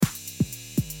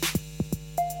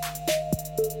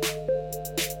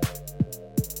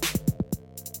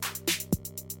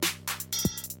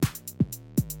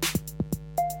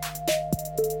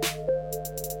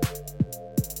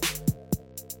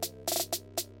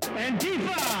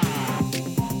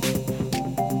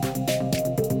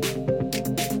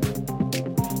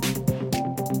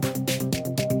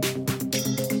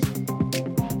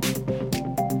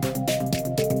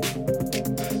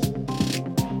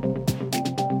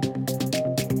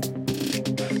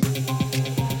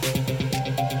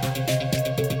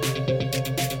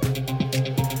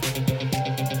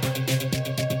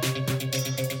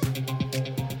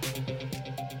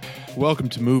Welcome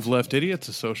to Move Left Idiots,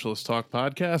 a socialist talk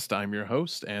podcast. I'm your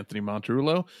host, Anthony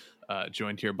Monterullo,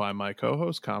 joined here by my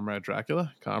co-host, Comrade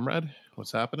Dracula. Comrade,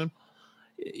 what's happening?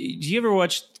 Do you ever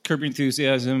watch Curb Your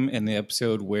Enthusiasm and the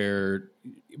episode where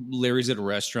Larry's at a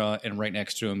restaurant and right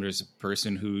next to him there's a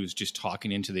person who's just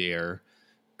talking into the air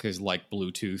because like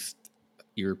Bluetooth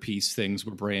earpiece things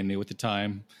were brand new at the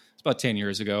time. It's about 10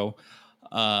 years ago.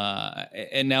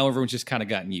 And now everyone's just kind of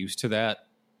gotten used to that.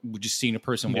 We've just seen a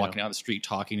person walking down the street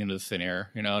talking into the thin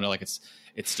air, you know, and like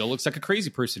it still looks like a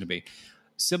crazy person to me.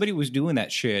 Somebody was doing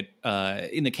that shit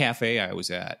in the cafe I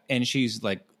was at, and she's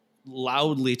like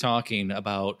loudly talking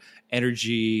about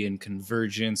energy and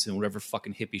convergence and whatever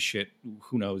fucking hippie shit,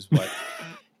 who knows what.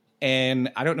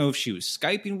 And I don't know if she was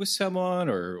Skyping with someone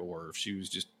or if she was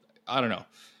just, I don't know.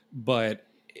 But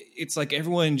it's like she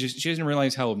doesn't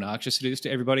realize how obnoxious it is to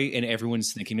everybody, and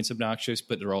everyone's thinking it's obnoxious,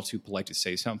 but they're all too polite to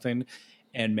say something.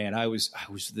 And man, I was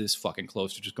this fucking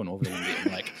close to just going over there and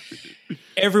being like,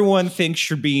 everyone thinks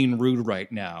you're being rude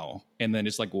right now. And then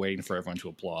it's like waiting for everyone to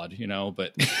applaud, you know?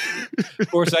 But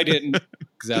of course I didn't,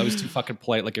 because I was too fucking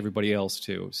polite like everybody else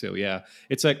too. So yeah,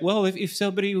 it's like, well, if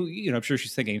somebody, you know, I'm sure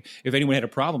she's thinking, if anyone had a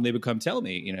problem, they would come tell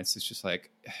me, you know, it's just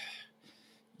like,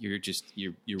 you're it's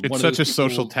one such a people.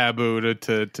 social taboo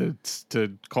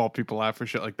to call people out for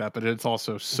shit like that. But it's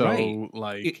also so right.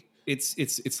 like...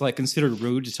 It's like considered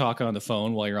rude to talk on the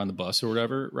phone while you're on the bus or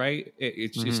whatever, right?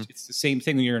 It's just it's the same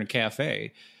thing when you're in a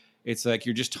cafe. It's like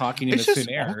you're just talking in the thin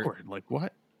air. Awkward. Like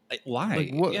what? Why?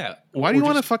 Like, what? Yeah. Why do you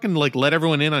want to fucking like let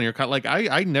everyone in on your like?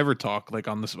 I never talk like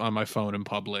on my phone in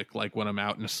public, like when I'm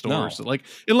out in a store. No. So, like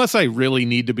unless I really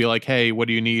need to be like, hey, what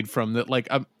do you need from the like?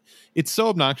 It's so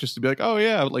obnoxious to be like, oh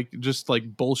yeah, like just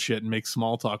like bullshit and make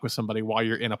small talk with somebody while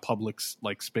you're in a public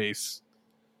like space.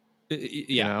 Yeah.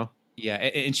 You know? Yeah,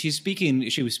 and she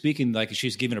was speaking like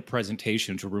she's giving a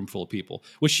presentation to a room full of people,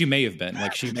 which she may have been.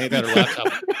 Like she may have had her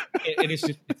laptop. And it's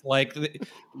like,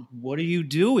 what are you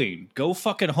doing? Go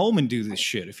fucking home and do this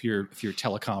shit if you're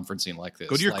teleconferencing like this.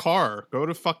 Go to your like, car. Go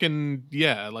to fucking,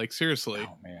 yeah, like seriously.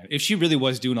 Oh, man. If she really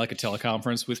was doing like a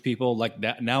teleconference with people like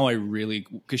that, now I really,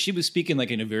 because she was speaking like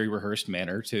in a very rehearsed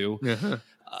manner too. Uh-huh.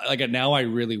 Like now I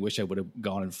really wish I would have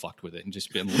gone and fucked with it and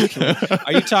just been like,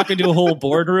 are you talking to a whole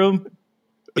boardroom?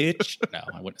 Bitch. No,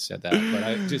 I wouldn't have said that,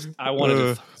 but I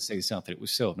wanted to say something. It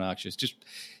was so obnoxious. Just,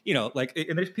 you know, like,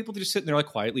 and there's people just sitting there like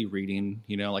quietly reading,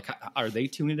 you know, like, are they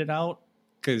tuning it out?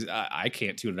 Because I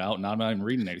can't tune it out, and I'm not even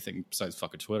reading anything besides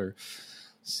fucking Twitter.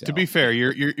 So. To be fair,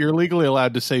 you're legally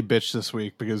allowed to say bitch this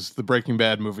week because the Breaking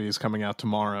Bad movie is coming out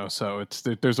tomorrow. So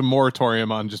there's a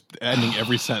moratorium on just ending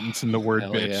every sentence in the word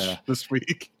bitch this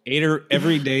week.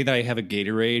 Every day that I have a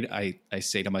Gatorade, I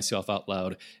say to myself out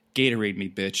loud, Gatorade me,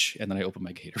 bitch, and then I open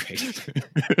my Gatorade.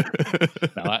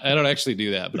 No, I don't actually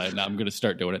do that, but I'm going to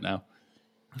start doing it now.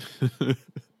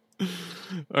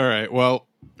 All right, well,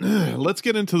 let's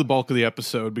get into the bulk of the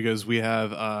episode because we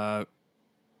have a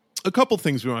couple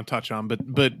things we want to touch on,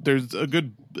 but there's a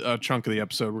good chunk of the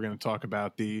episode we're going to talk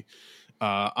about the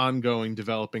ongoing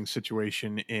developing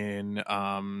situation in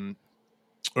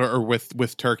or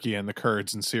with Turkey and the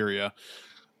Kurds in Syria.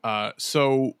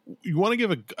 So you want to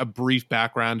give a brief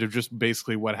background of just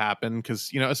basically what happened?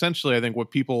 Because, you know, essentially, I think what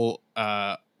people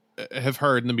have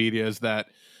heard in the media is that,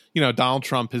 you know, Donald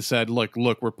Trump has said, look,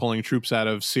 we're pulling troops out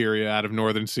of Syria, out of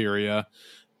northern Syria,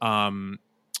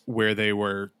 where they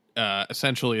were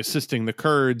essentially assisting the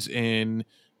Kurds in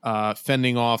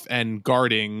fending off and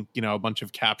guarding, you know, a bunch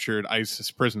of captured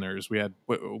ISIS prisoners. We had,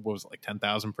 what was it, like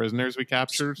 10,000 prisoners we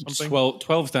captured or something?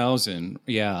 12,000.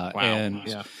 Yeah. Wow. And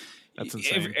yeah. That's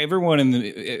insane.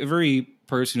 Every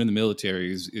person in the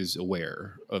military is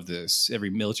aware of this. Every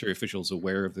military official is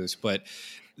aware of this. But,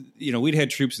 you know, we'd had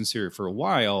troops in Syria for a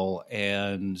while,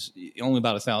 and only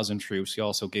about 1,000 troops. We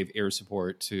also gave air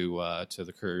support to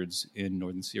the Kurds in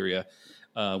northern Syria,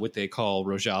 what they call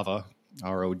Rojava,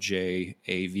 Rojava.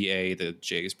 The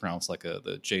J is pronounced like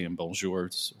the J in bonjour.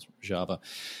 It's Rojava.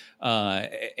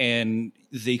 And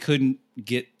they couldn't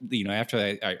get, you know, after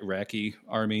the Iraqi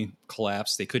army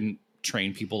collapsed, they couldn't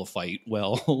train people to fight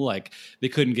well. Like they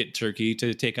couldn't get Turkey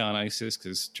to take on ISIS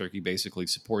because Turkey basically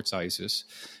supports ISIS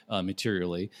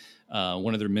materially.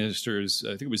 One of their ministers,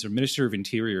 I think it was their Minister of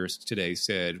Interior today,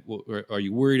 said, well, are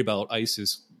you worried about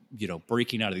ISIS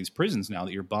breaking out of these prisons now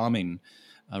that you're bombing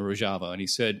Rojava? And he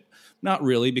said, not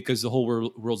really, because the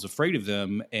whole world's afraid of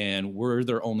them, and we're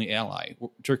their only ally.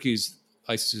 Turkey's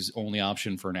ISIS's only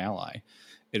option for an ally.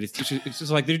 It's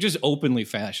just like they're just openly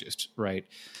fascist, right?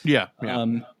 Yeah.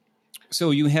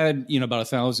 So you had about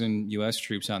 1,000 U.S.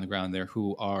 troops on the ground there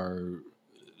who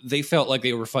they felt like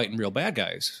they were fighting real bad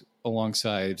guys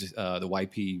alongside the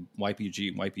YPG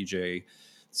and YPJ.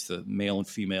 It's the male and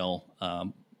female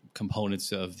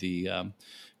components of the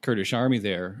Kurdish army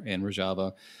there in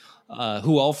Rojava,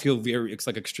 who all feel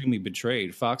extremely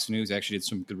betrayed. Fox News actually did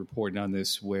some good reporting on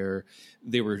this, where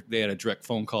they had a direct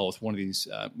phone call with one of these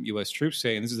U.S. troops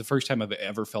saying, "This is the first time I've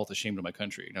ever felt ashamed of my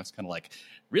country." And I was kind of like,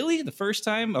 "Really? The first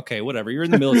time? Okay, whatever. You're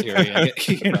in the military,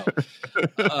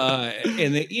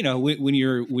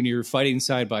 And when you're fighting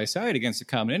side by side against a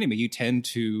common enemy, you tend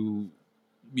to,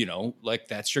 like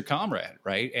that's your comrade,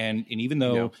 right? And even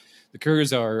though the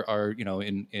Kurds are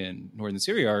in northern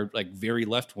Syria are like very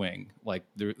left wing, like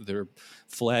their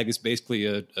flag is basically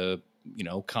a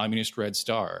communist red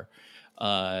star.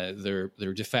 Their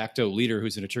de facto leader,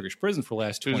 who's in a Turkish prison for the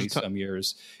last 20 some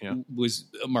years, was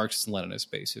a Marxist Leninist,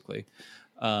 basically.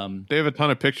 They have a ton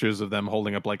of pictures of them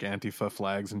holding up like Antifa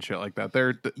flags and shit like that.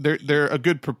 They're a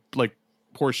good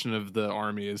portion of the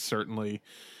army is certainly.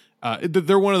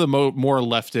 They're one of the more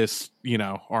leftist,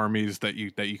 armies that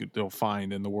you'll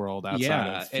find in the world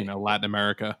outside of Latin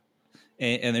America.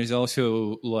 And there's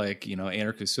also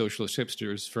anarchist socialist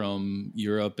hipsters from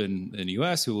Europe and the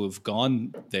U.S. who have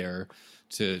gone there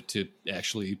to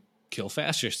actually kill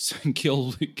fascists and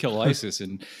kill ISIS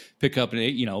and pick up and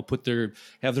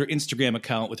have their Instagram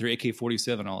account with their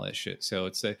AK-47 and all that shit. So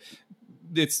it's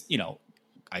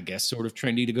I guess sort of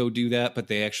trendy to go do that, but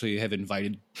they actually have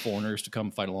invited foreigners to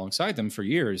come fight alongside them for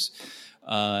years.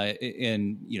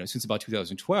 And since about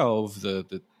 2012,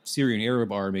 the Syrian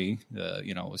Arab army,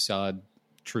 Assad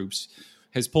troops,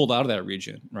 has pulled out of that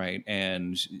region, right?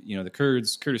 And the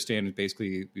Kurdistan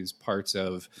basically is parts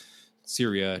of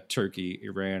Syria, Turkey,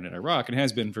 Iran, and Iraq, and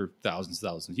has been for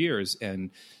thousands of years. And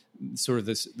sort of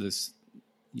this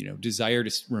desire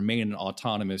to remain an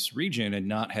autonomous region and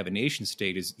not have a nation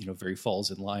state is, very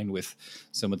falls in line with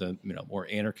some of the, more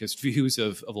anarchist views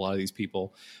of a lot of these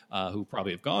people who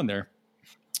probably have gone there.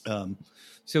 And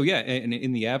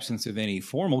in the absence of any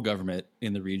formal government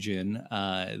in the region,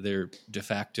 their de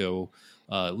facto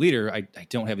leader, I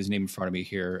don't have his name in front of me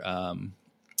here,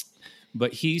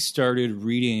 but he started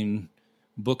reading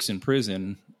books in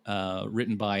prison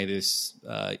written by this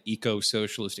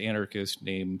eco-socialist anarchist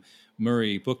named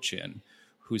Murray Bookchin,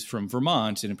 who's from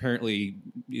Vermont and apparently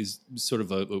is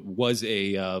was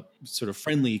a sort of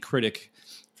friendly critic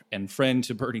and friend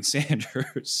to Bernie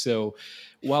Sanders. So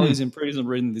while he's in prison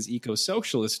reading this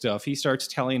eco-socialist stuff, he starts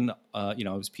telling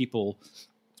his people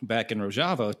back in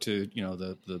Rojava to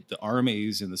the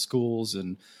armies and the schools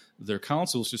and their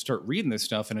councils to start reading this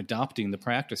stuff and adopting the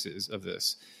practices of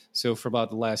this. So for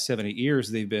about the last 7-8 years,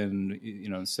 they've been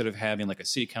instead of having like a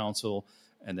city council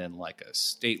and then like a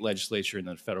state legislature and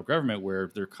then federal government where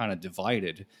they're kind of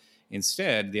divided.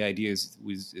 Instead, the idea is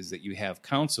that you have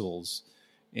councils,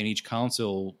 and each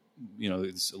council,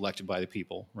 is elected by the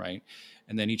people, right?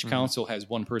 And then each council has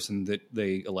one person that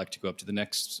they elect to go up to the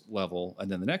next level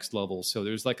and then the next level. So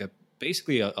there's like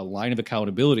basically a line of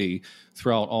accountability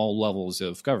throughout all levels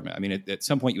of government. I mean, at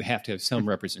some point you have to have some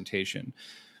representation,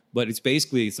 but it's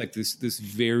like this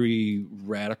very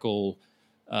radical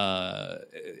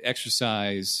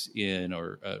exercise in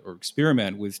or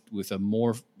experiment with a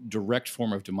more direct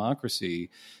form of democracy.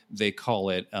 They call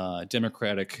it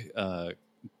democratic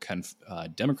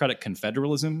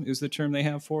confederalism is the term they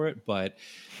have for it, but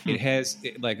it has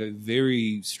like a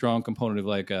very strong component of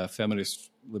like feminist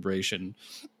liberation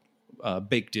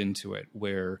baked into it,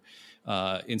 where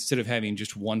instead of having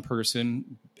just one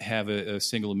person have a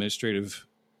single administrative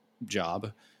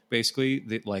job, basically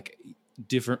that like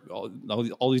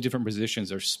all these different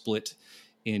positions are split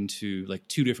into like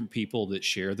two different people that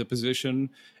share the position,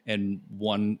 and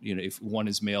one, if one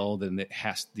is male, then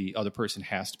the other person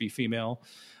has to be female.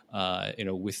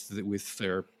 With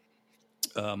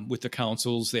the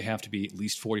councils, they have to be at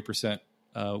least 40%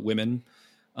 women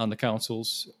on the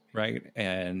councils, right?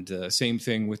 And same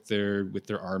thing with their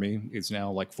army is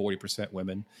now like 40%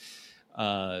 women.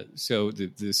 So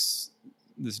this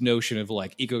notion of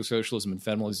like eco-socialism and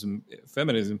feminism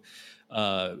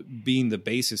being the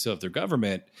basis of their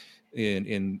government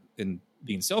in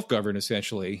being self-governed,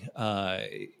 essentially,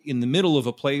 in the middle of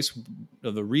a place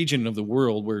of the region of the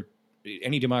world where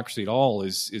any democracy at all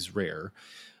is rare,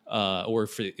 or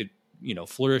if it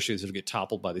flourishes, it'll get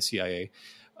toppled by the CIA.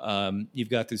 You've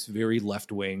got this very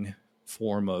left-wing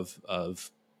form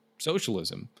of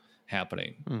socialism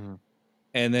happening. Mm-hmm.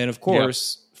 And then, of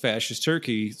course, fascist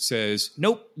Turkey says,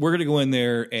 nope, we're going to go in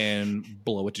there and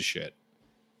blow it to shit.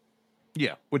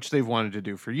 Yeah, which they've wanted to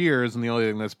do for years, and the only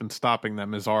thing that's been stopping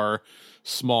them is our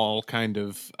small kind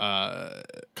of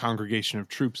congregation of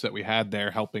troops that we had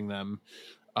there helping them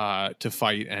to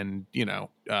fight and,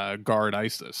 guard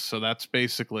ISIS. So that's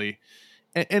basically...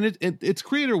 And it's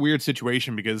created a weird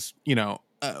situation because,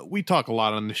 we talk a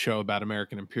lot on the show about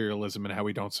American imperialism and how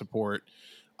we don't support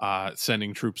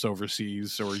sending troops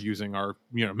overseas or using our,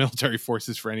 military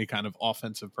forces for any kind of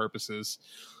offensive purposes.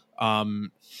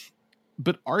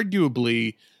 But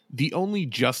arguably, the only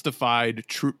justified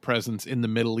troop presence in the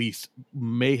Middle East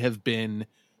may have been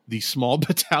the small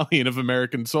battalion of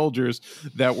American soldiers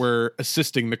that were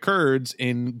assisting the Kurds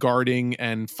in guarding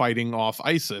and fighting off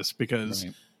ISIS because...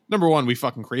 Right. Number one, we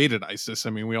fucking created ISIS. I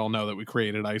mean, we all know that we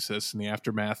created ISIS in the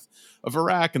aftermath of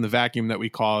Iraq, and the vacuum that we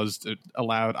caused it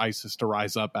allowed ISIS to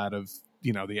rise up out of,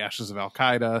 the ashes of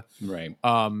Al-Qaeda. Right.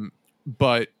 And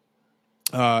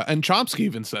Chomsky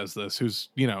even says this, who's,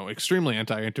 extremely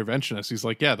anti-interventionist. He's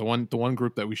like, yeah, the one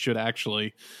group that we should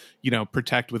actually,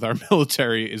 protect with our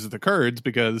military is the Kurds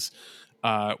because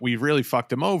we really fucked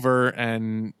them over.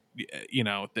 And,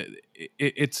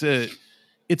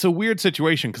 it's a weird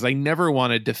situation because I never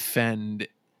want to defend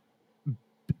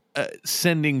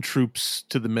sending troops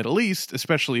to the Middle East,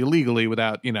 especially illegally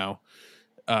without,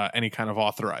 any kind of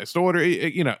authorized order.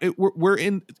 We're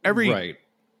in every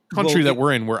country that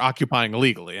we're in, we're occupying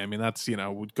illegally. I mean, that's,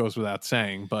 goes without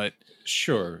saying, but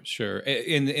sure.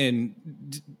 And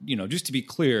just to be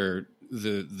clear,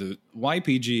 the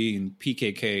YPG and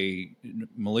PKK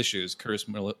militias, Kurdish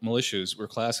militias, were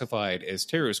classified as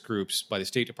terrorist groups by the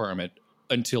State Department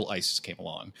until ISIS came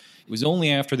along. It was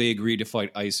only after they agreed to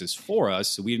fight ISIS for us,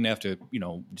 so we didn't have to,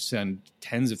 send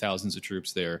tens of thousands of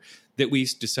troops there, that we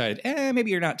decided, maybe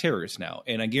you're not terrorists now.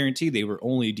 And I guarantee they were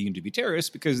only deemed to be terrorists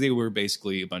because they were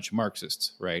basically a bunch of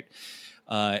Marxists, right?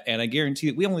 And I guarantee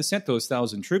that we only sent those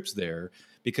 1,000 troops there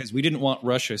because we didn't want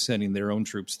Russia sending their own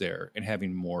troops there and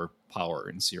having more power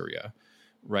in Syria,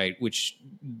 right? Which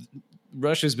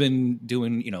Russia's been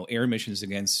doing, air missions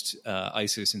against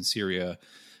ISIS in Syria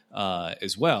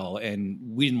as well, and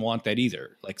we didn't want that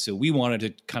either. So we wanted to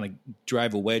kind of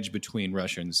drive a wedge between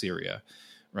Russia and Syria,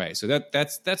 right? So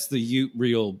that's the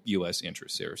real U.S.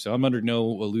 interest there. So I'm under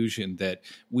no illusion that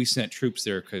we sent troops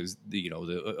there because the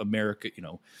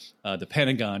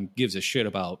Pentagon gives a shit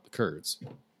about the Kurds.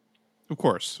 Of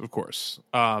course.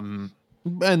 And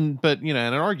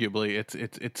arguably,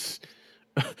 it's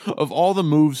of all the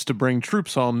moves to bring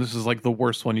troops home, this is like the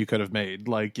worst one you could have made.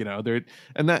 That's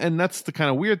the kind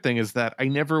of weird thing is that I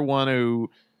never want to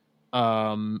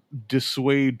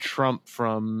dissuade Trump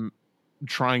from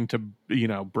trying to,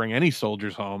 bring any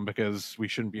soldiers home because we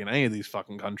shouldn't be in any of these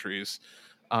fucking countries.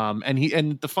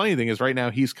 And the funny thing is right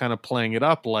now he's kind of playing it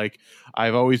up like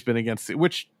I've always been against it,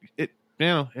 which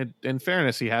in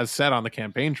fairness, he has said on the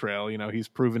campaign trail, he's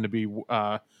proven to be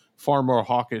far more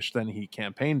hawkish than he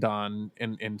campaigned on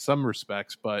in some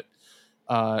respects. But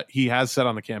he has said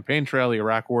on the campaign trail, the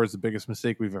Iraq war is the biggest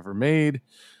mistake we've ever made.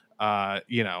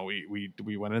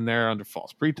 We went in there under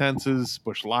false pretenses.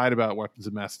 Bush lied about weapons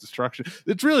of mass destruction.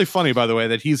 It's really funny, by the way,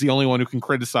 that he's the only one who can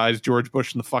criticize George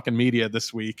Bush in the fucking media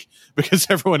this week because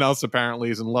everyone else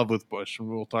apparently is in love with Bush. And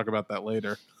we'll talk about that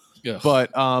later. Ugh.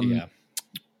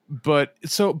 But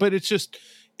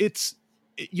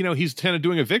he's kind of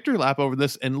doing a victory lap over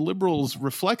this, and liberals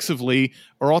reflexively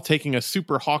are all taking a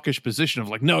super hawkish position of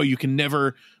like, no, you can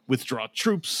never withdraw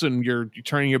troops and you're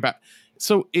turning your back.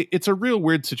 So it's a real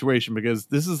weird situation because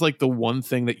this is like the one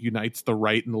thing that unites the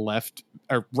right and the left,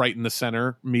 or right and the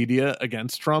center media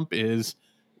against Trump is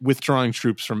withdrawing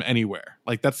troops from anywhere.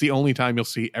 Like that's the only time you'll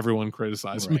see everyone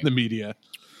criticize him in the media.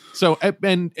 So,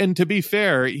 and to be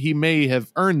fair, he may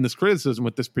have earned this criticism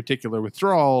with this particular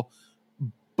withdrawal,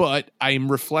 but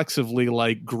I'm reflexively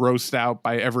like grossed out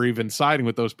by ever even siding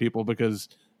with those people because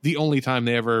the only time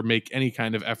they ever make any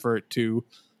kind of effort to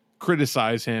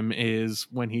criticize him is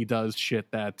when he does shit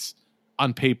that's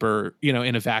on paper,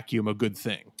 in a vacuum, a good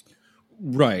thing.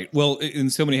 Right. Well,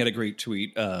 and somebody had a great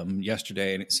tweet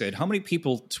yesterday, and it said, how many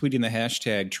people tweeting the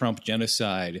hashtag Trump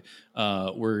genocide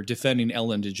were defending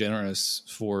Ellen DeGeneres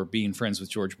for being friends with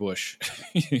George Bush?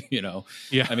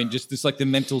 Yeah. I mean, just this like the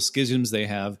mental schisms they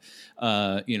have.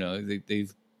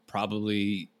 They've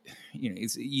probably,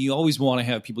 you always want to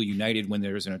have people united when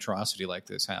there's an atrocity like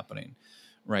this happening.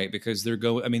 Right. Because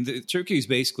Turkey is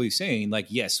basically saying like,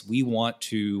 yes, we want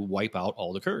to wipe out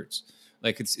all the Kurds.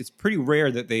 Like it's pretty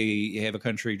rare that they have a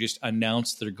country just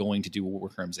announce they're going to do war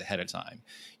crimes ahead of time.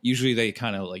 Usually they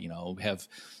kind of like, have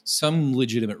some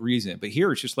legitimate reason. But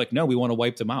here it's just like, no, we want to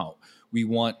wipe them out. We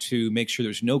want to make sure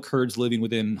there's no Kurds living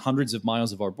within hundreds of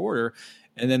miles of our border.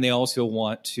 And then they also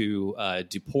want to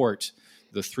deport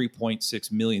the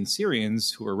 3.6 million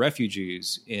Syrians who are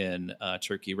refugees in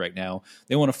Turkey right now.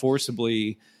 They want to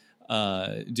forcibly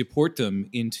deport them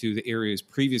into the areas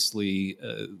previously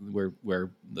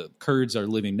where the Kurds are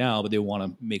living now, but they want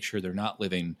to make sure they're not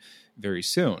living very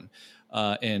soon.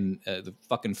 And the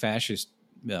fucking fascist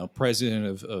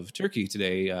president of Turkey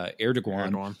today,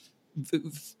 Erdogan,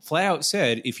 flat out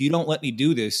said, if you don't let me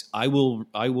do this, I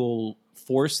will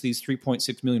force these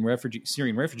 3.6 million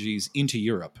Syrian refugees into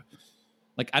Europe.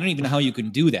 Like, I don't even know how you can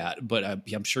do that, but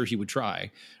I'm sure he would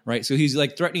try, right? So he's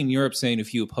like threatening Europe, saying,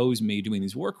 if you oppose me doing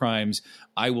these war crimes,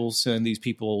 I will send these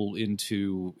people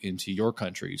into your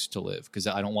countries to live, because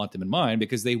I don't want them in mine,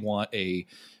 because they want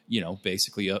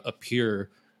basically a pure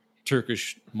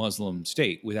Turkish Muslim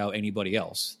state without anybody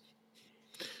else.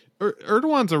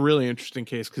 Erdogan's a really interesting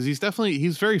case because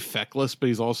he's very feckless, but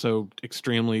he's also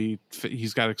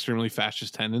he's got extremely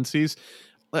fascist tendencies.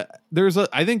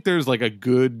 I think there's like a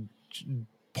good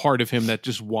part of him that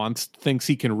just thinks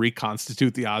he can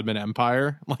reconstitute the Ottoman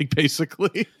Empire, like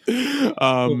basically. You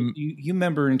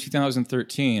remember in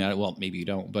 2013, well, maybe you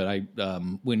don't, but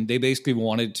when they basically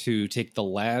wanted to take the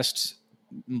last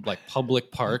like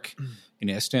public park in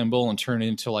Istanbul and turn it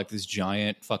into like this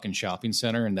giant fucking shopping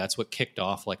center, and that's what kicked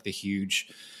off like the huge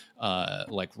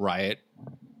like riots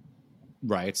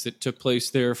that took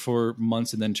place there for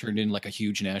months, and then turned into like a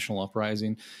huge national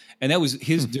uprising. And that was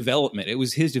his development. It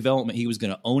was his development. He was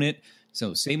going to own it.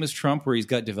 So same as Trump, where he's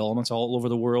got developments all over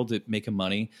the world that make him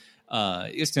money.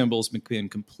 Istanbul's been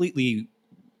completely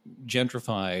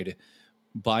gentrified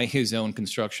by his own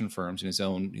construction firms and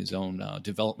his own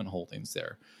development holdings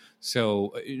there.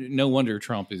 So no wonder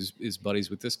Trump is buddies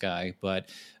with this guy. But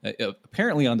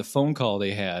apparently on the phone call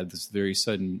they had, this very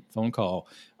sudden phone call,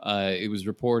 it was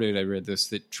reported, I read this,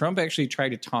 that Trump actually tried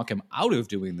to talk him out of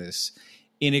doing this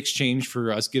in exchange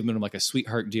for us giving him like a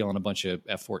sweetheart deal on a bunch of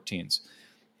F-14s.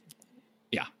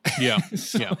 Yeah. Yeah.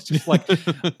 So yeah. It's just like,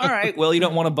 all right, well, you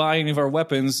don't want to buy any of our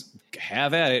weapons.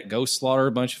 Have at it. Go slaughter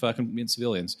a bunch of fucking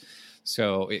civilians.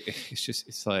 So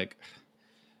it's like,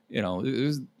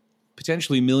 there's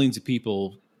potentially millions of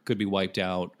people could be wiped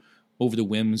out over the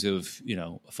whims of,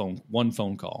 one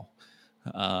phone call.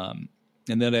 And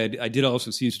then I did also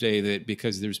see today that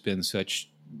because there's been such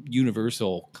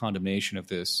universal condemnation of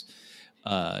this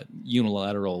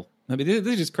unilateral, I mean, this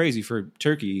is just crazy for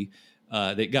Turkey.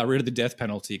 They got rid of the death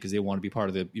penalty because they want to be part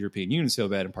of the European Union so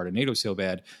bad and part of NATO so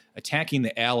bad, attacking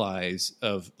the allies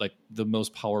of like the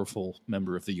most powerful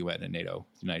member of the UN and NATO,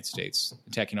 the United States,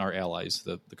 attacking our allies,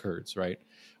 the Kurds, right?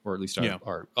 Or at least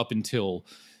our up until,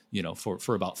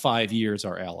 for about 5 years,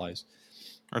 our allies.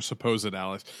 Our supposed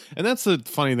allies. And that's the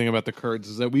funny thing about the Kurds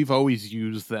is that we've always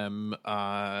used them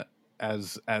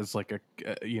as like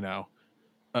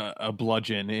a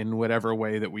bludgeon in whatever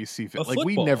way that we see fit. Like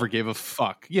we never gave a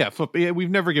fuck. Yeah, we've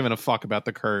never given a fuck about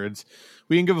the Kurds.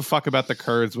 We didn't give a fuck about the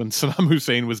Kurds when Saddam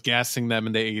Hussein was gassing them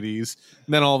in the 80s.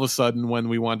 And then all of a sudden when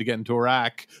we wanted to get into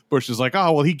Iraq, Bush is like,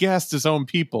 oh, well, he gassed his own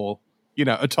people.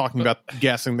 Talking about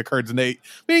gassing the Kurds, and we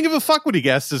didn't give a fuck what he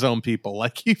gassed his own people.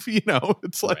 Like,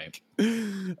 it's like,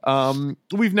 right.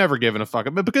 We've never given a fuck,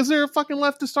 but because they're a fucking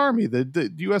leftist army,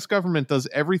 the U.S. government does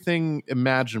everything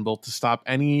imaginable to stop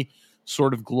any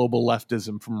sort of global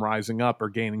leftism from rising up or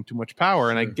gaining too much power. Sure.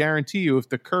 And I guarantee you, if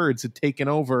the Kurds had taken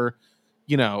over,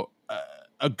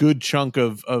 a good chunk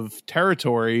of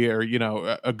territory or,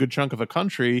 a good chunk of a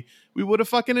country, we would have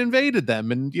fucking invaded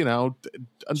them and,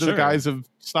 under the guise of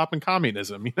stopping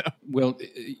communism, Well,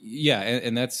 yeah.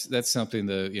 And that's something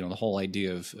the whole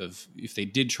idea of if they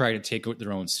did try to take out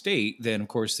their own state, then of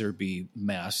course there'd be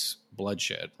mass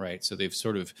bloodshed, right? So they've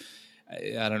sort of,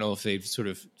 I don't know if they've sort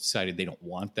of decided they don't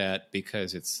want that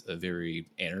because it's a very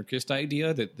anarchist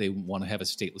idea that they want to have a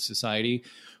stateless society,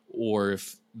 or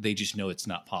if they just know it's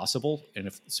not possible. And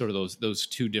if sort of those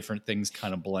two different things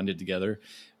kind of blended together.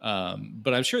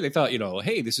 But I'm sure they thought,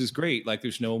 hey, this is great. Like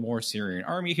there's no more Syrian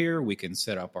army here. We can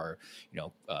set up our,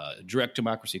 direct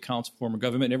democracy council form of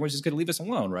government and everyone's just going to leave us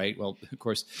alone. Right. Well, of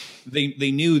course,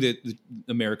 they knew that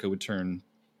America would turn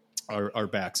our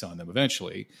backs on them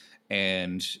eventually.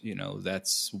 And,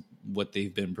 that's what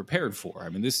they've been prepared for. I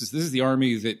mean, this is the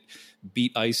army that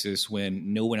beat ISIS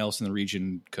when no one else in the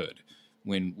region could,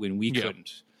 when we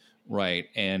couldn't. Right.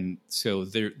 And so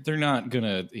they're not going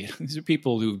to, these are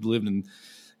people who've lived in,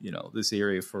 this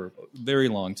area for a very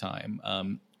long time.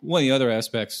 One of the other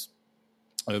aspects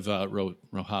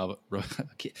Rojava.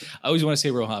 I always want to say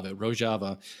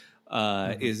Rojava.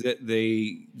 Is that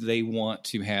they want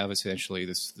to have essentially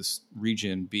this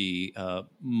region be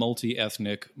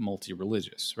multi-ethnic,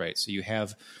 multi-religious, right? So you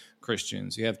have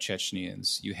Christians, you have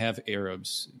Chechens, you have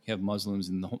Arabs, you have Muslims,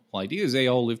 and the whole idea is they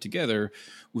all live together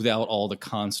without all the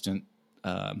constant,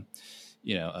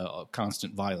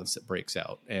 constant violence that breaks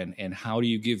out. And how do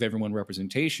you give everyone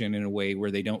representation in a way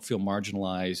where they don't feel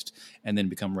marginalized and then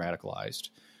become radicalized,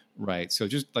 right? So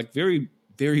just like very,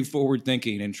 very forward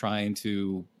thinking and trying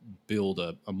to build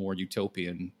a more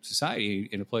utopian society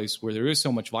in a place where there is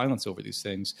so much violence over these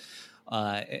things,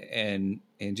 and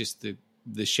just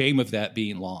the shame of that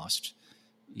being lost,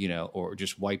 or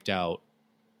just wiped out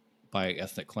by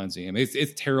ethnic cleansing. I mean,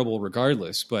 it's terrible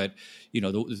regardless, but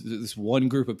this one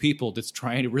group of people that's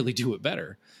trying to really do it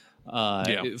better,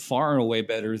 far and away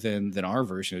better than our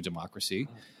version of democracy.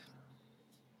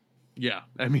 Yeah,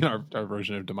 I mean, our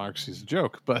version of democracy is a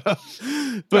joke, but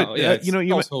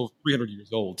it's also 300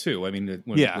 years old too. I mean,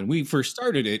 when we first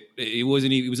started it, it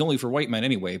was only for white men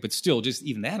anyway. But still, just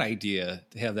even that idea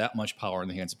to have that much power in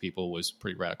the hands of people was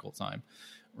pretty radical at the time,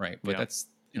 right? But that's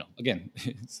again,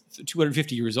 it's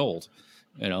 250 years old.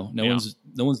 No one's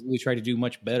really tried to do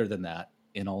much better than that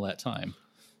in all that time.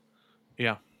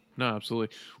 Yeah. No,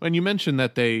 absolutely. When you mentioned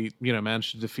that they,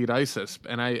 managed to defeat ISIS,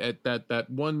 and that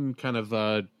one kind of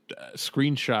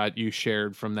screenshot you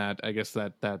shared from that, I guess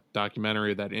that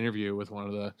documentary, that interview with one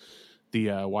of the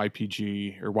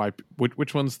YPG or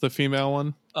which one's the female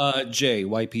one?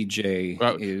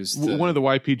 YPJ is one of the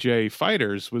YPJ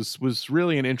fighters was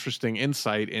really an interesting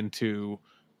insight into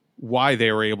why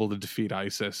they were able to defeat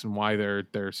ISIS and why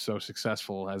they're so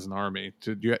successful as an army.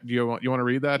 Do you want to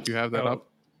read that? Do you have that up?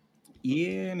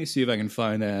 Yeah, let me see if I can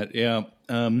find that. Yeah.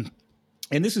 And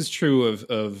this is true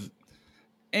of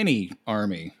any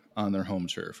army on their home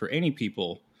turf, for any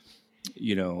people,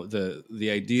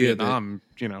 the idea Vietnam,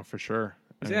 for sure.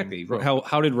 Exactly. I mean,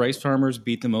 how did rice farmers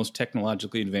beat the most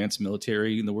technologically advanced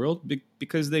military in the world?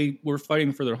 Because they were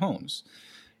fighting for their homes.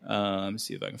 Let me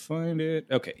see if I can find it.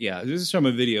 Okay, yeah. This is from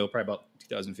a video, probably about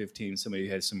 2015. Somebody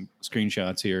had some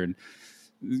screenshots here, and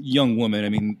young woman. I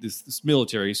mean, this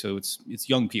military, so it's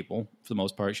young people for the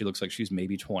most part. She looks like she's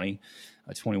maybe 20,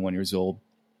 21 years old.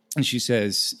 And she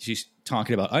says, she's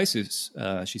talking about ISIS.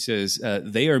 She says,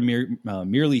 they are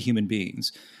merely human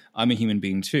beings. I'm a human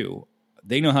being too.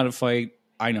 They know how to fight.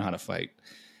 I know how to fight.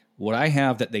 What I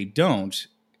have that they don't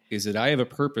is that I have a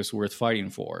purpose worth fighting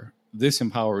for. This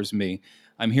empowers me.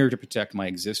 I'm here to protect my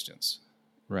existence.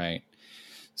 Right.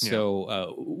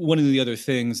 So one of the other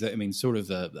things that, I mean, sort of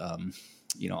the,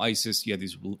 ISIS, you have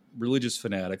these religious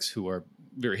fanatics who are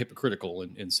very hypocritical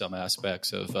in some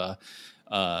aspects of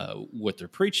what they're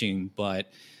preaching,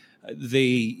 but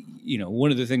they,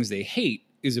 one of the things they hate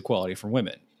is equality for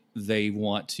women. They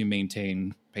want to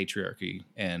maintain patriarchy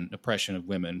and oppression of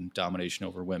women, domination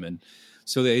over women.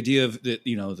 So the idea of that,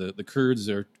 the Kurds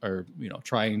are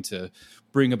trying to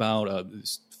bring about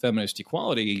this feminist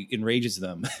equality enrages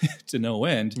them to no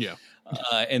end. Yeah.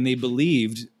 And they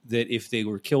believed that if they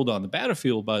were killed on the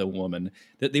battlefield by a woman,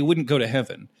 that they wouldn't go to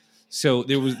heaven. So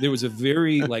there was a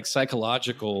very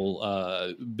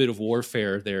psychological bit of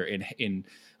warfare there in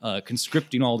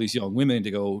conscripting all these young women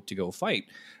to go fight,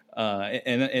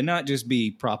 and not just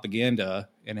be propaganda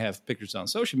and have pictures on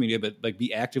social media, but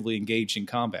be actively engaged in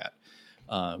combat,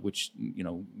 which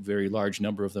very large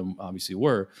number of them obviously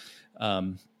were.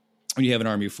 When you have an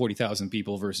army of 40,000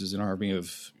 people versus an army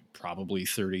of probably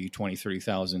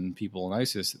 30,000 people in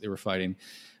ISIS that they were fighting,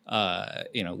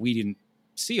 we didn't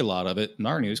see a lot of it in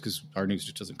our news because our news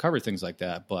just doesn't cover things like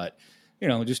that. But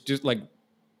just like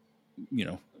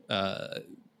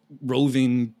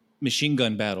roving machine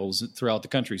gun battles throughout the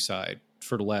countryside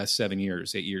for the last 8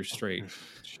 years straight.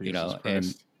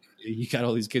 And you got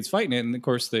all these kids fighting it, and of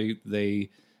course they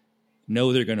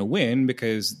know they're going to win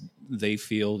because they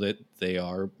feel that they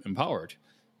are empowered.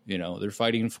 They're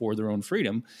fighting for their own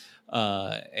freedom,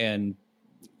 and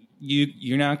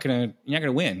you're not gonna win. You're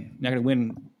not gonna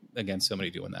win against somebody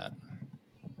doing that.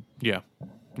 Yeah.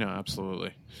 No,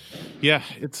 absolutely. Yeah,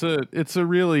 it's a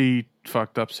really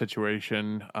fucked up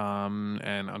situation.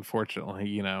 And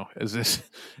unfortunately,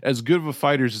 as good of a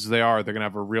fighters as they are, they're gonna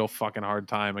have a real fucking hard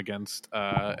time against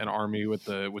an army with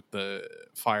the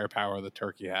firepower that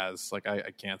Turkey has. Like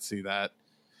I can't see that.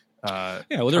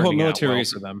 Their whole military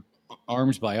is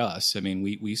armed by us. I mean,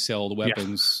 we sell the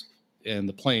weapons and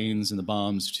the planes and the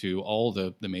bombs to all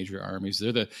the major armies.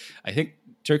 I think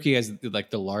Turkey has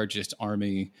the largest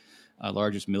army,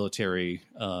 largest military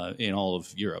in all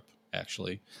of Europe,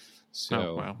 actually.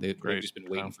 So wow. they've just been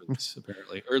waiting Wow. for this,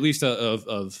 apparently, or at least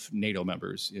of NATO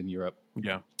members in Europe.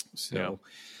 Yeah. So,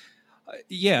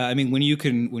 yeah, I mean, when you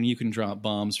can drop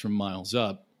bombs from miles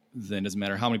up, then it doesn't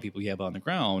matter how many people you have on the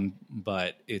ground,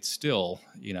 but it's still,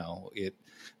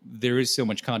 there is so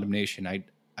much condemnation. I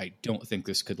don't think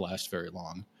this could last very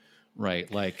long,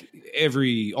 right? Like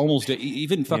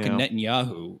even fucking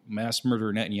Netanyahu, mass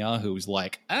murderer Netanyahu, is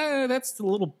like, that's a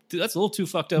little too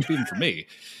fucked up even for me,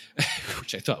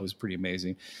 which I thought was pretty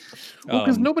amazing. Well,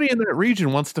 because nobody in that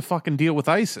region wants to fucking deal with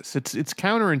ISIS. It's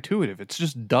counterintuitive. It's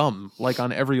just dumb, like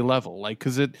on every level. Like,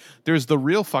 because there's the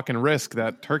real fucking risk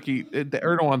that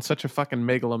Erdogan's such a fucking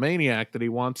megalomaniac that he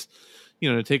wants,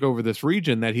 to take over this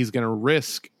region, that he's going to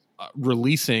risk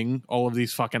releasing all of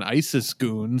these fucking ISIS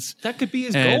goons. That could be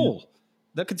his goal.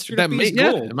 That could straight up be his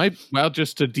goal. It might,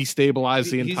 just to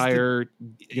destabilize the entire.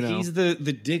 He's the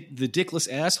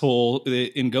dickless asshole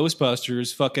in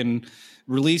Ghostbusters. Fucking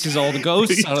releases all the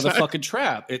ghosts out of the fucking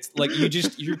trap. It's like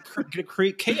you're gonna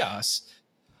create chaos.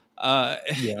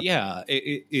 It's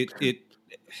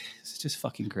just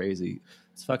fucking crazy.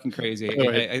 It's fucking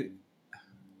crazy.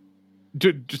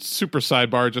 Just super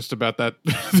sidebar, just about that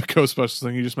the Ghostbusters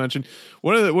thing you just mentioned.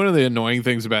 One of the annoying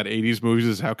things about 80s movies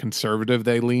is how conservative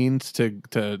they leaned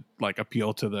to like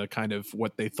appeal to the kind of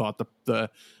what they thought the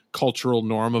cultural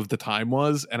norm of the time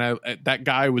was. And that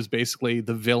guy was basically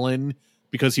the villain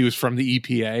because he was from the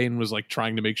EPA and was like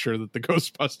trying to make sure that the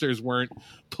Ghostbusters weren't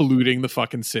polluting the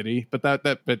fucking city. But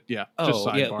yeah. Just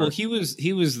sidebar. Well, he was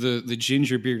the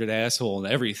ginger bearded asshole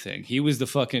and everything. He was the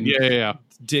fucking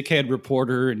dickhead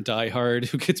reporter in Die Hard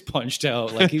who gets punched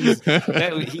out. Like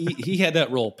he had that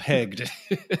role pegged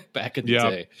back in the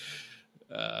day.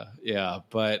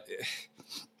 But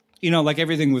like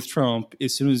everything with Trump,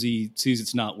 as soon as he sees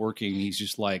it's not working, he's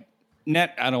just like,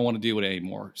 I don't want to do it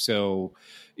anymore. So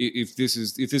if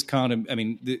this condom, I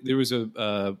mean, there was who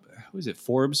is it,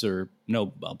 Forbes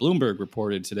Bloomberg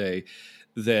reported today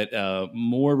that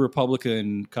more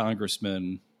Republican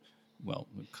congressmen,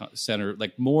 senator,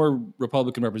 like more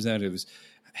Republican representatives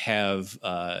have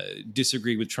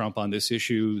disagreed with Trump on this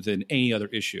issue than any other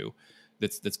issue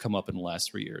that's come up in the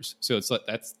last 3 years. So it's like,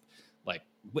 that's like,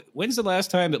 when's the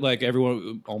last time that like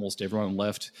almost everyone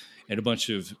left and a bunch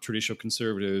of traditional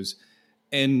conservatives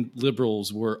and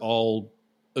liberals were all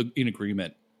in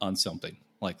agreement on something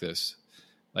like this?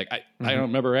 Like I don't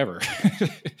remember ever.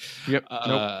 Yep.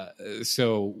 Nope.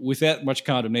 So with that much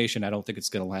condemnation, I don't think it's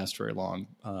going to last very long.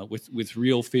 With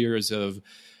real fears of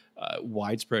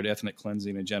widespread ethnic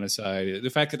cleansing and genocide, the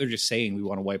fact that they're just saying we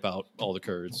want to wipe out all the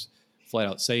Kurds, flat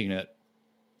out saying it,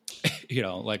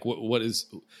 like what is?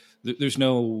 There's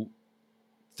no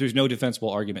defensible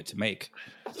argument to make.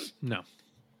 No.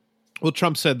 Well,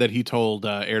 Trump said that he told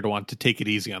Erdogan to take it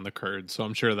easy on the Kurds, so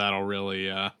I'm sure that'll really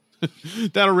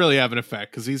have an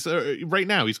effect, because he's right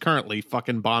now he's currently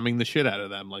fucking bombing the shit out of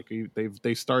them. Like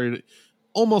they started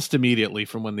almost immediately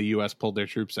from when the U.S. pulled their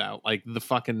troops out. Like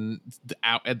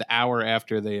the hour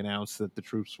after they announced that the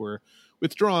troops were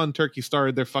withdrawn, Turkey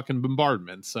started their fucking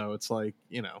bombardment. So it's like,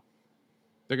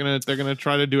 they're gonna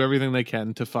try to do everything they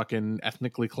can to fucking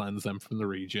ethnically cleanse them from the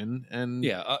region. And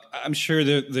I'm sure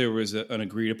that there was an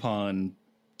agreed upon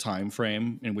time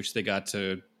frame in which they got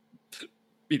to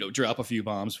drop a few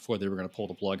bombs before they were going to pull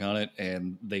the plug on it,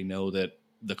 and they know that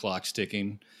the clock's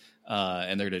ticking,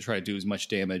 and they're going to try to do as much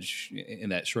damage in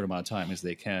that short amount of time as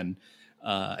they can.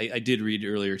 I did read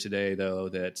earlier today, though,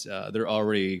 that they're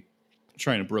already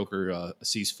trying to broker a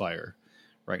ceasefire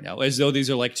right now, as though these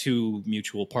are like two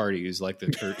mutual parties, like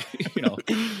the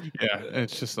Yeah,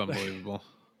 it's just unbelievable,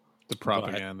 the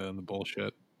propaganda and the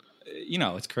bullshit.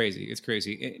 It's crazy. It's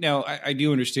crazy. Now, I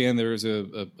do understand there is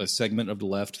a segment of the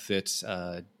left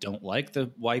that don't like the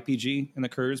YPG and the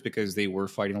Kurds because they were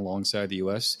fighting alongside the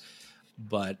U.S.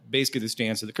 But basically, the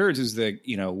stance of the Kurds is that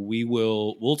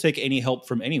we'll take any help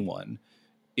from anyone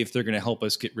if they're going to help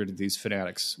us get rid of these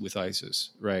fanatics with ISIS,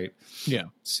 right? Yeah.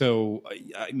 So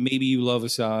maybe you love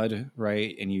Assad,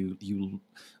 right, and you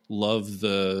love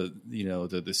the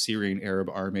Syrian Arab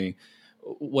army,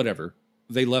 whatever.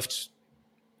 They left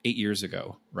 8 years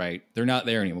ago, right? They're not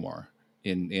there anymore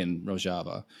in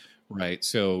Rojava, right?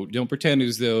 So don't pretend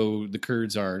as though the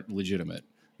Kurds aren't legitimate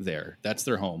there. That's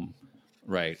their home,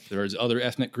 right? There's other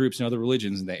ethnic groups and other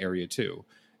religions in that area too,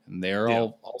 and they're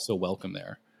all also welcome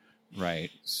there, right?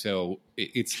 So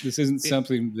this isn't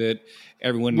something that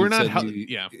everyone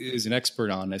is an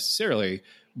expert on necessarily,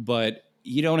 but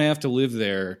you don't have to live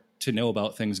there to know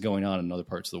about things going on in other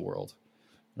parts of the world.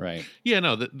 Right. Yeah.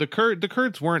 No. The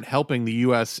Kurds weren't helping the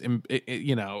U.S.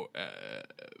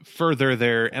 Further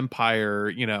their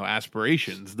empire,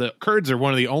 aspirations. The Kurds are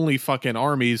one of the only fucking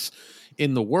armies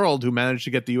in the world who manage to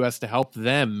get the U.S. to help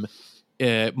them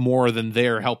more than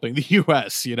they're helping the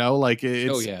U.S. Like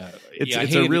it's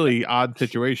it's a really odd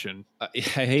situation. I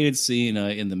hated seeing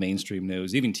in the mainstream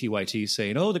news, even TYT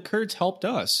saying, "Oh, the Kurds helped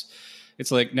us."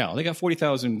 It's like, no, they got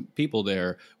 40,000 people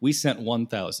there. We sent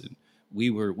 1,000. We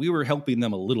were helping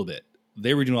them a little bit.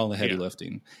 They were doing all the heavy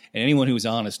lifting, and anyone who's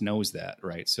honest knows that,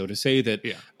 right? So to say that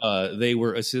they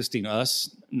were assisting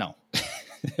us, no,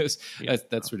 that's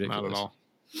ridiculous. Not at all.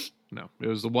 No, it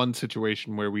was the one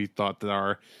situation where we thought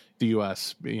that the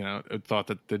U.S., thought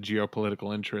that the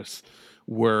geopolitical interests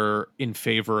were in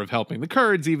favor of helping the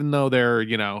Kurds, even though they're,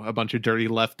 a bunch of dirty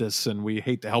leftists, and we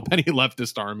hate to help any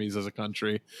leftist armies as a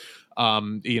country.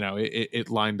 It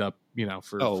lined up,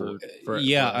 for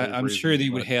I'm sure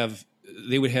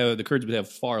the Kurds would have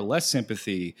far less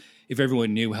sympathy if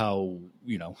everyone knew how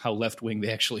left wing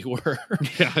they actually were.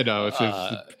 Yeah, I know.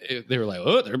 If they were like,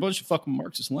 oh, they're a bunch of fucking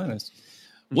Marxist Leninists.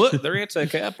 What? They're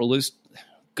anti-capitalist.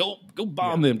 Go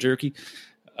bomb them, jerky.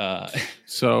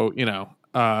 So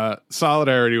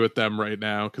solidarity with them right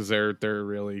now, because they're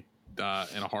really in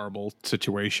a horrible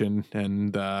situation,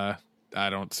 and I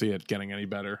don't see it getting any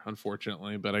better,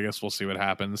 unfortunately. But I guess we'll see what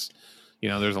happens.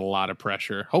 There's a lot of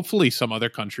pressure. Hopefully, some other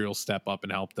country will step up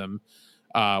and help them.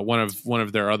 One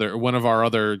of our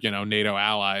other NATO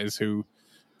allies who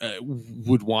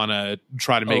would want to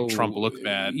try to make Trump look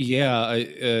bad. Yeah,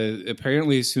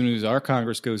 apparently, as soon as our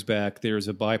Congress goes back, there's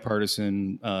a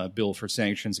bipartisan bill for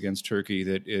sanctions against Turkey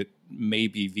that it may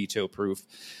be veto-proof.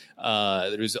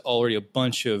 There's already a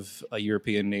bunch of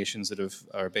European nations that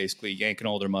are basically yanking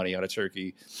all their money out of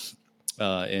Turkey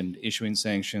and issuing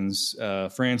sanctions.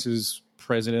 France's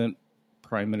Prime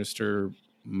Minister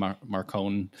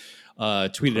Macron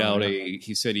tweeted out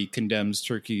he said he condemns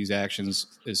Turkey's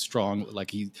actions as strong,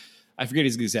 I forget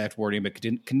his exact wording, but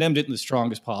condemned it in the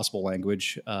strongest possible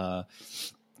language.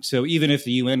 So even if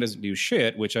the UN doesn't do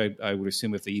shit, which I would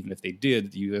assume even if they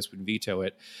did, the US would veto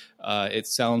it. It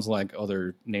sounds like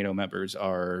other NATO members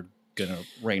are going to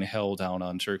rain hell down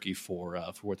on Turkey for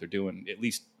what they're doing, at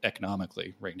least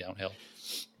economically, rain down hell.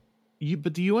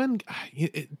 But the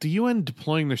UN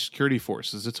deploying their security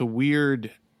forces, it's a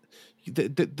weird. They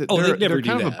never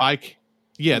do that.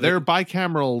 They're a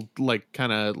bicameral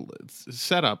kind of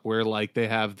setup where they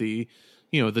have the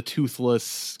the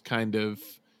toothless kind of,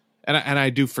 and I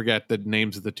do forget the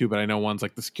names of the two, but I know one's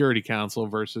the Security Council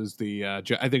versus the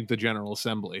I think the General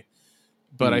Assembly,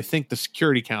 but I think the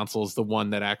Security Council is the one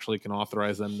that actually can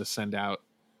authorize them to send out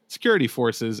security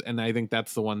forces, and I think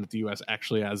that's the one that the U.S.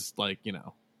 actually has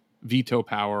veto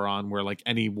power on, where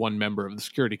any one member of the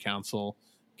Security Council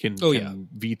can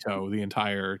veto the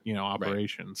entire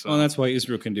operation. Right. So well, that's why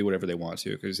Israel can do whatever they want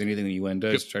to, because anything the UN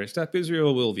does to try to stop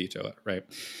Israel will veto it, right?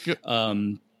 Yep.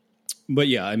 But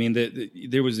yeah, I mean,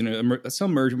 there was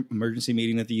some emergency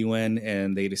meeting at the UN,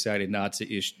 and they decided not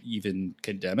to even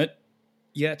condemn it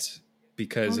yet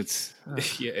because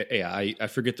I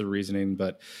forget the reasoning,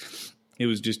 but it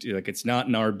was just it's not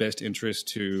in our best interest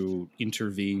to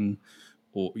intervene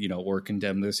or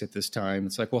condemn this at this time.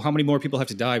 It's well, how many more people have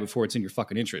to die before it's in your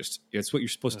fucking interest? It's what you're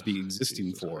supposed to be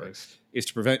existing for, is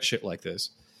to prevent shit like this.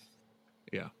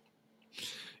 Yeah.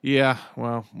 Yeah.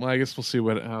 Well, I guess we'll see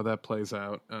how that plays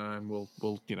out, and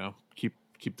we'll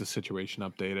keep the situation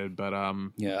updated. But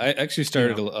I actually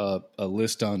started a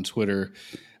list on Twitter,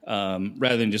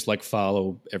 rather than just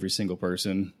follow every single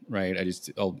person. Right.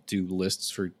 I'll do lists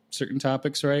for certain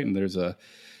topics. Right. And there's I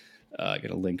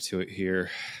got a link to it here.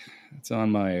 It's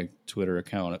on my Twitter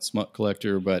account at Smut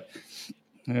Collector, but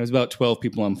there's about 12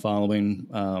 people I'm following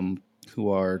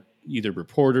who are either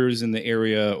reporters in the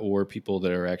area or people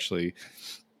that are actually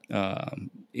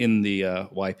in the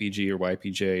YPG or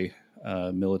YPJ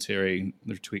military.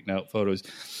 They're tweeting out photos.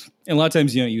 And a lot of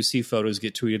times, you see photos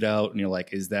get tweeted out and you're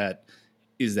like, is that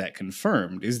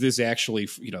confirmed? Is this actually,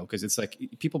 because it's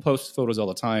people post photos all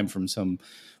the time from some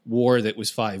war that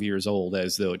was 5 years old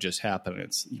as though it just happened.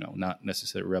 It's, not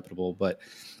necessarily reputable, but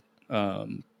at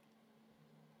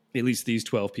least these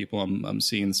 12 people I'm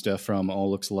seeing stuff from all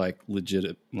looks like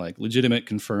legitimate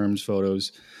confirmed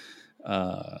photos,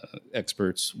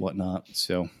 experts, whatnot.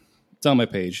 So it's on my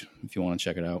page if you want to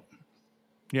check it out.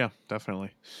 Yeah, definitely.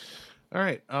 All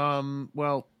right.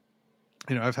 Well,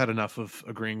 I've had enough of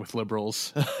agreeing with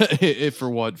liberals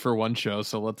for one show.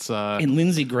 So let's and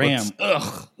Lindsey Graham.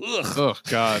 Ugh. Oh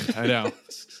God, I know.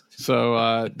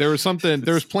 So there was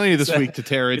plenty this week to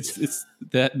tear it. It's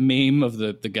that meme of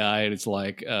the guy, and it's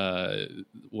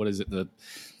what is it? The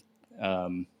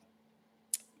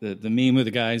meme of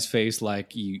the guy's face,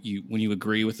 you when you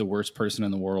agree with the worst person in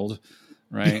the world,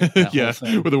 right? That Yeah, whole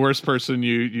thing. where the worst person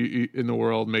you in the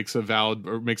world makes a valid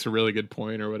or makes a really good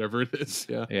point or whatever it is.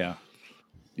 Yeah.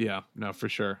 Yeah, no, for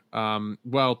sure.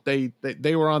 Well, they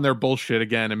were on their bullshit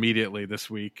again immediately this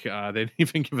week. They didn't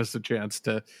even give us a chance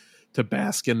to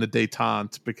bask in the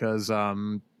détente because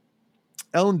Ellen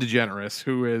DeGeneres,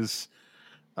 who is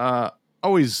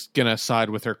always gonna side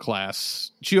with her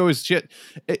class,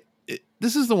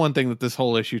 this is the one thing that this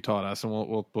whole issue taught us, and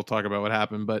we'll talk about what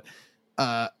happened. But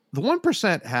the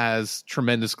 1% has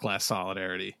tremendous class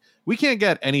solidarity. We can't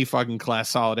get any fucking class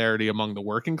solidarity among the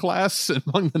working class,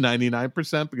 among the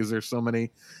 99%, because there's so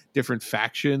many different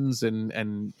factions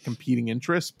and competing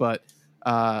interests. But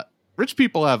rich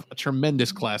people have a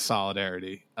tremendous class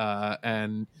solidarity.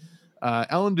 And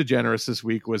Ellen DeGeneres this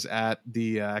week was at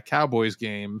the Cowboys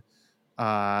game,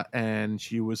 and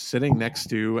she was sitting next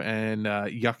to and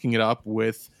yucking it up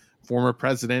with former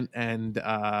president and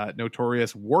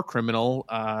notorious war criminal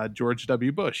George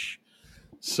W. Bush.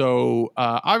 So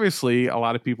obviously a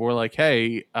lot of people were like,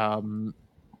 hey,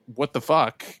 what the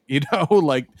fuck?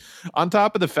 Like on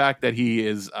top of the fact that he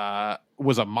was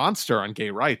a monster on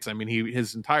gay rights. I mean,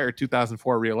 his entire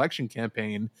 2004 reelection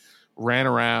campaign ran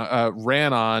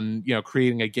on,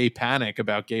 creating a gay panic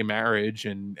about gay marriage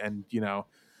and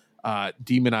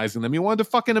demonizing them. He wanted to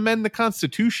fucking amend the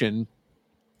Constitution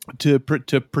to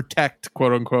protect,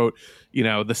 quote unquote,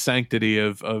 the sanctity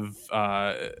of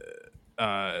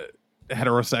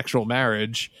heterosexual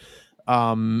marriage.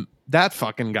 That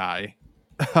fucking guy,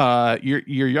 you're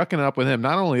yucking it up with him.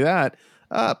 Not only that,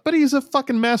 but he's a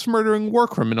fucking mass murdering war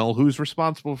criminal who's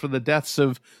responsible for the deaths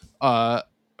of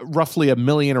roughly 1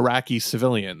 million Iraqi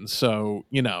civilians. So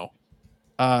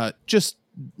just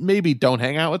maybe don't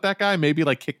hang out with that guy. Maybe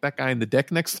like kick that guy in the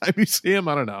dick next time you see him.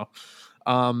 I don't know.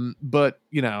 But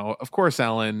of course,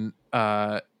 Ellen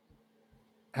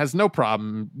has no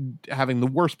problem having the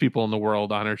worst people in the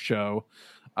world on her show.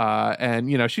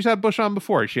 And she's had Bush on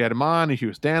before. She had him on and she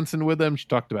was dancing with him. She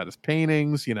talked about his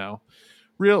paintings,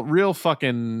 real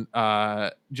fucking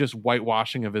just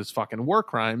whitewashing of his fucking war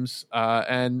crimes.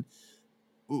 And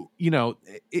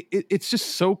it's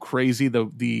just so crazy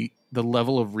the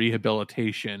level of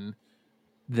rehabilitation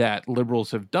that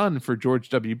liberals have done for George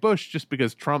W. Bush just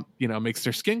because Trump, makes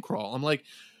their skin crawl. I'm like,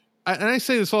 and I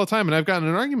say this all the time, and I've gotten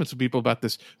in arguments with people about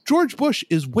this. George Bush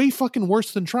is way fucking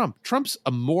worse than Trump. Trump's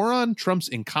a moron. Trump's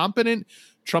incompetent.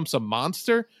 Trump's a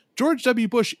monster. George W.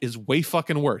 Bush is way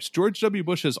fucking worse. George W.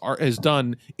 Bush has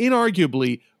done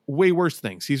inarguably way worse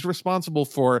things. He's responsible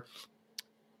for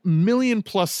 1 million+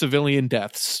 civilian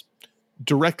deaths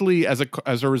directly as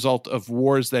a result of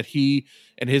wars that he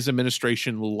and his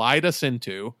administration lied us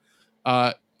into.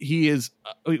 He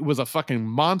was a fucking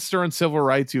monster on civil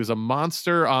rights. He was a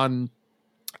monster on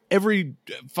every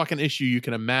fucking issue you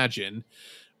can imagine.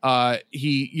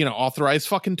 He authorized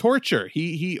fucking torture.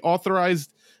 He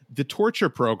authorized the torture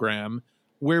program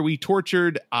where we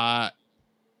tortured,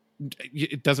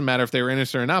 it doesn't matter if they were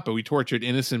innocent or not, but we tortured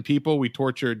innocent people. We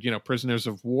tortured, prisoners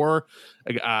of war.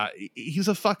 He's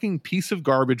a fucking piece of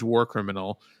garbage war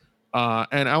criminal.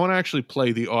 And I want to actually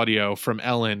play the audio from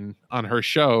Ellen on her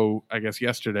show, I guess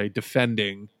yesterday,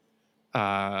 defending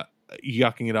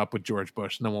yucking it up with George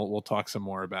Bush, and then we'll talk some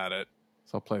more about it.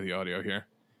 So I'll play the audio here.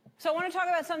 So I want to talk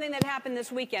about something that happened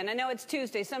this weekend. I know it's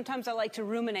Tuesday. Sometimes I like to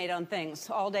ruminate on things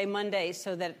all day Monday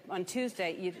so that on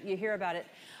Tuesday you hear about it.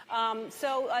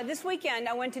 So this weekend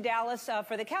I went to Dallas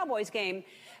for the Cowboys game.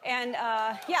 And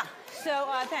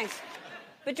thanks.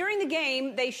 But during the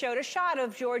game, they showed a shot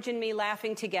of George and me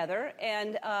laughing together.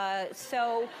 And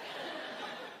so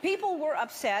people were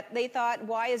upset. They thought,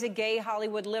 why is a gay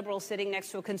Hollywood liberal sitting next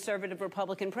to a conservative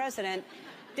Republican president?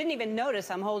 Didn't even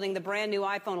notice I'm holding the brand new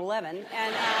iPhone 11.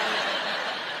 And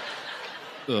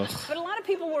but a lot of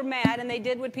people were mad, and they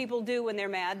did what people do when they're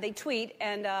mad. They tweet.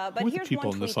 And but here's one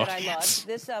tweet that I love.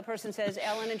 This person says,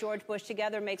 Ellen and George Bush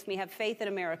together makes me have faith in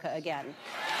America again.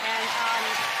 And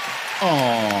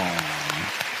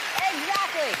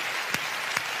exactly.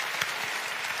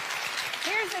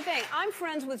 Here's the thing. I'm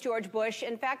friends with George Bush.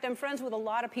 In fact, I'm friends with a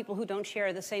lot of people who don't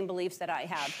share the same beliefs that I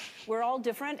have. We're all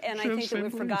different, and I think that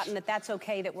we've forgotten that that's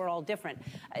okay, that we're all different.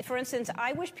 For instance,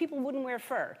 I wish people wouldn't wear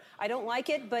fur. I don't like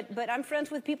it, but I'm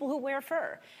friends with people who wear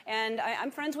fur. And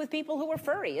I'm friends with people who are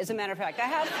furry, as a matter of fact. I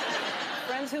have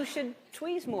friends who should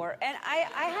tweeze more. And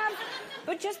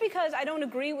but just because I don't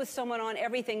agree with someone on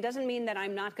everything doesn't mean that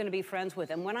I'm not going to be friends with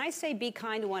them. When I say be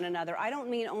kind to one another, I don't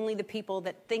mean only the people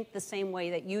that think the same way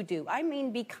that you do. I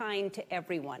mean be kind to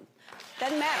everyone.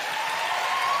 Doesn't matter.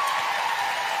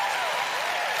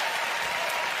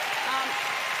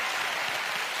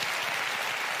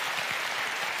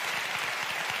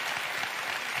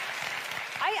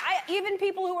 even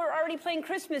people who are already playing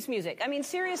Christmas music. I mean,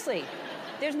 seriously,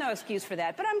 there's no excuse for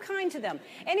that, but I'm kind to them.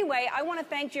 Anyway, I want to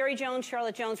thank Jerry Jones,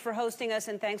 Charlotte Jones for hosting us,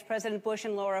 and thanks President Bush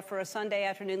and Laura for a Sunday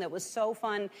afternoon that was so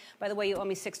fun. By the way, you owe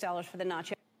me $6 for the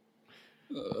nacho.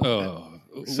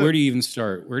 Where do you even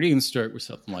start? Where do you even start with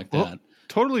something like that? Well,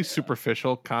 totally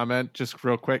superficial comment, just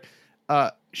real quick.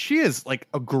 She is like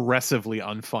aggressively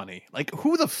unfunny. Like,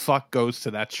 who the fuck goes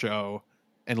to that show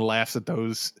and laughs at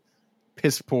those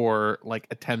piss poor like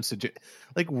attempts to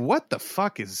like, what the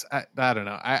fuck is I don't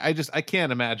know. I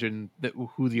can't imagine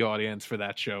who the audience for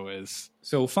that show is.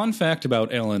 So, fun fact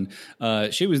about Ellen,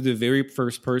 she was the very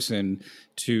first person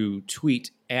to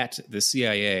tweet at the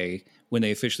CIA when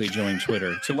they officially joined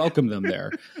Twitter to welcome them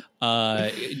there.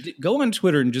 Go on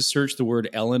Twitter and just search the word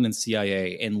Ellen and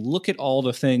CIA and look at all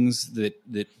the things that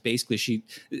basically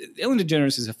Ellen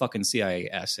DeGeneres is a fucking CIA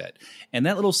asset. And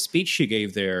that little speech she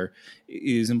gave there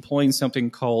is employing something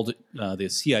called, the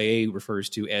CIA refers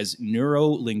to as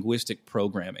neuro-linguistic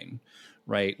programming.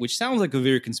 Right, which sounds like a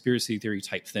very conspiracy theory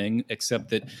type thing,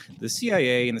 except that the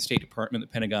CIA and the State Department, the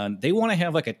Pentagon, they want to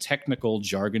have like a technical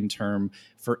jargon term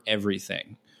for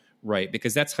everything. Right,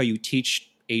 because that's how you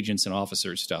teach agents and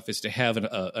officers stuff, is to have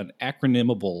an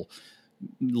acronymable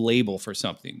label for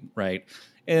something, right?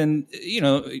 And,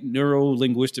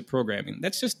 neuro-linguistic programming,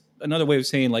 that's just another way of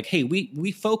saying like, hey,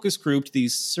 we focus grouped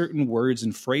these certain words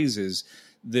and phrases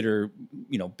that are,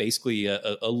 basically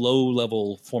a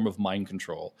low-level form of mind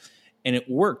control. And it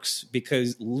works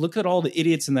because look at all the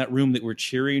idiots in that room that were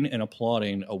cheering and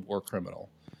applauding a war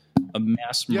criminal, a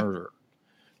mass murderer.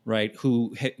 Right,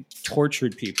 who had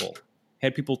tortured people,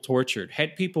 had people tortured,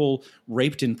 had people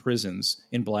raped in prisons,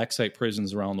 in black site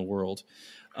prisons around the world.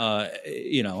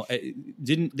 They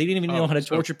didn't even know how to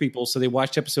torture people, so they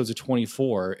watched episodes of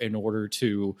 24 in order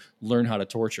to learn how to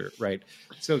torture. Right,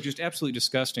 so just absolutely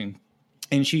disgusting.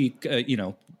 And she,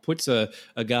 puts a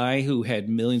guy who had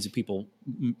millions of people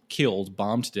killed,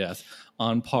 bombed to death,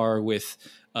 on par with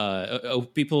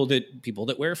people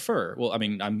that wear fur. Well, I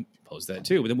mean, I'm opposed to that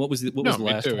too. But then what was the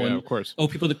last one? Yeah, of course. Oh,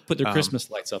 people that put their Christmas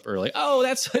lights up early. Oh,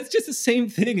 it's just the same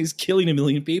thing as killing a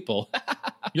million people.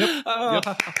 Yep.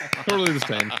 Totally the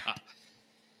same.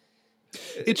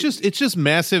 It's just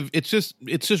massive. It's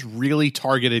just really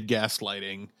targeted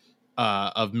gaslighting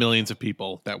of millions of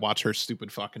people that watch her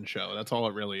stupid fucking show. That's all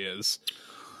it really is.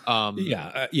 And, be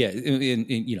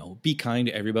kind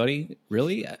to everybody.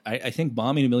 Really, I think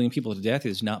bombing a million people to death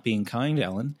is not being kind,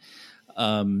 Ellen.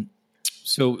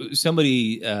 So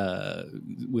somebody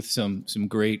with some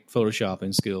great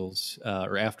Photoshopping skills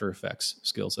or After Effects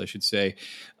skills, I should say,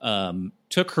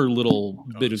 took her little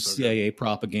bit of CIA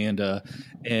propaganda,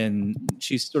 and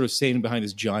she's sort of sitting behind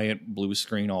this giant blue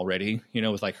screen already,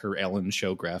 with like her Ellen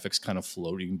show graphics kind of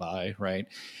floating by, right?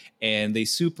 And they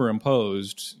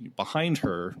superimposed behind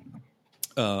her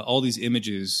all these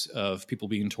images of people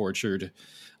being tortured,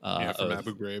 from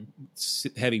Abu Ghraib,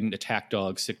 having attack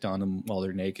dogs sicked on them while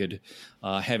they're naked,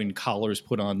 having collars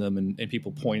put on them, and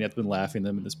people pointing at them and laughing at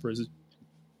them in this prison.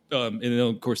 And then,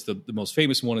 of course, the most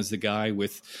famous one is the guy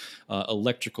with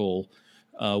electrical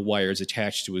wires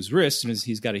attached to his wrists, and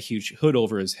he's got a huge hood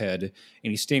over his head,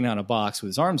 and he's standing on a box with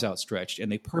his arms outstretched,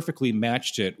 and they perfectly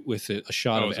matched it with a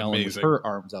shot of Ellen with her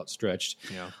arms outstretched.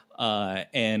 Yeah.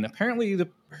 And apparently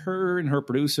her and her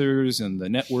producers and the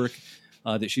network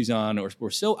that she's on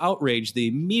were so outraged, they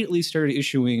immediately started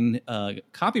issuing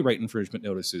copyright infringement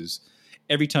notices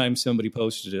every time somebody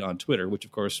posted it on Twitter, which,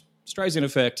 of course, strikes in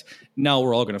effect. Now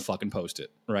we're all going to fucking post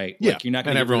it, right? Yeah, like, you're not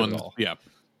going to get rid of it all. Yeah.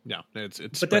 Yeah,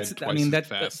 it's. But that's. I mean,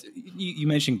 that's you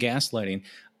mentioned gaslighting.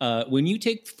 When you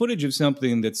take footage of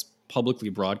something that's publicly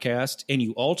broadcast and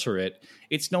you alter it,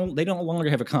 they don't longer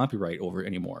have a copyright over it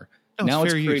anymore. No, now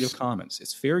it's Creative use. Commons.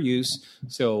 It's fair use.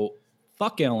 So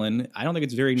fuck Ellen. I don't think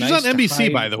it's very nice. She's on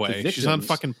NBC, by the way. She's on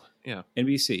fucking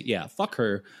NBC. Yeah, fuck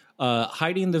her.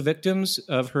 Hiding the victims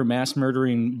of her mass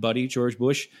murdering buddy George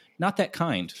Bush. Not that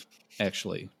kind,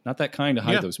 actually. Not that kind to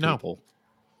hide those people. No.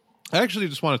 I actually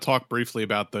just want to talk briefly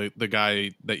about the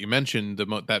guy that you mentioned,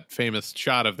 that famous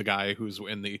shot of the guy who's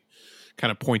in the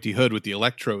kind of pointy hood with the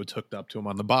electrodes hooked up to him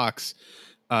on the box.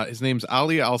 His name's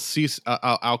Ali Al-Casey,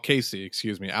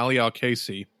 Ali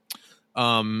Al-Casey.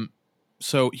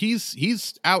 So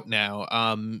he's out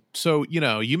now. So,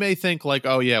 you may think like,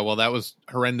 oh yeah, well, that was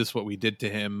horrendous what we did to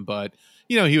him, but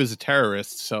he was a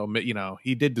terrorist. So,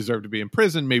 he did deserve to be in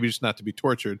prison, maybe just not to be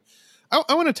tortured.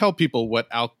 I want to tell people what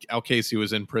Al-Casey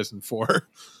was in prison for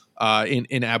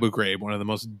in Abu Ghraib, one of the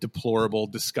most deplorable,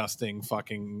 disgusting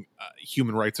fucking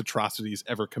human rights atrocities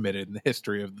ever committed in the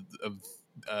history of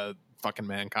fucking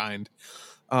mankind.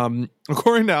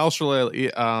 According to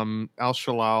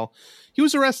Al-Shalal, he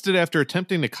was arrested after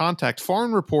attempting to contact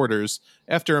foreign reporters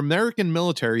after American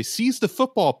military seized a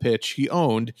football pitch he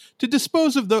owned to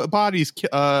dispose of the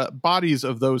bodies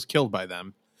of those killed by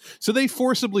them. So they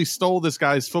forcibly stole this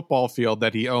guy's football field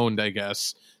that he owned, I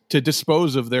guess, to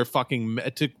dispose of their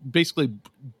to basically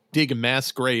dig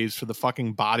mass graves for the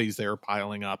fucking bodies they were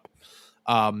piling up.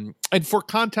 And for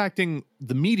contacting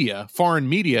the media, foreign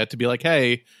media, to be like,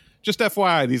 hey, just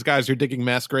FYI, these guys are digging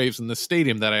mass graves in this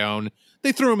stadium that I own.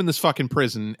 They threw him in this fucking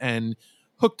prison and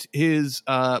hooked his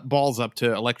balls up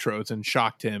to electrodes and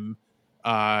shocked him.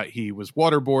 He was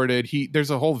waterboarded.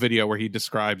 There's a whole video where he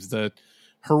describes the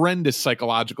horrendous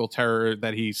psychological terror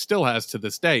that he still has to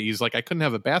this day. He's like, I couldn't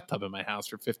have a bathtub in my house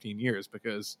for 15 years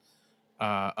because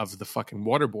of the fucking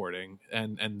waterboarding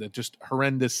and the just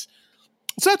horrendous.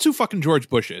 So that's who fucking George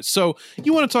Bush is. So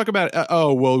you want to talk about,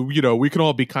 we can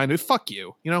all be kind of, fuck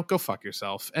you, go fuck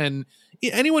yourself. And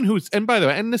anyone and by the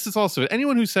way, and this is also,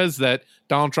 anyone who says that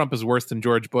Donald Trump is worse than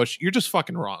George Bush, you're just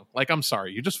fucking wrong. Like, I'm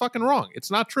sorry, you're just fucking wrong.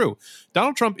 It's not true.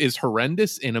 Donald Trump is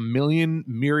horrendous in a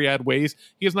myriad ways.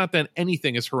 He has not done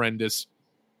anything as horrendous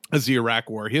as the Iraq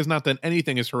War. He has not done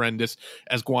anything as horrendous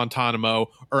as Guantanamo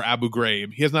or Abu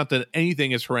Ghraib. He has not done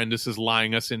anything as horrendous as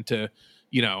lying us into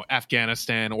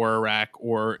Afghanistan or Iraq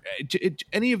or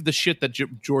any of the shit that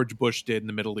George Bush did in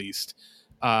the Middle East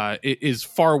is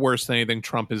far worse than anything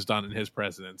Trump has done in his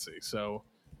presidency. So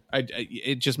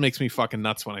it just makes me fucking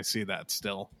nuts when I see that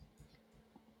still.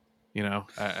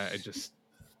 I just.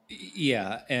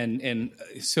 Yeah. And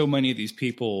so many of these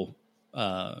people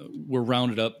were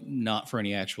rounded up not for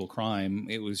any actual crime.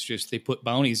 It was just they put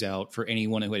bounties out for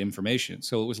anyone who had information.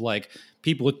 So it was like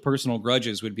people with personal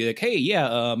grudges would be like, hey,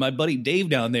 my buddy Dave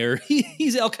down there,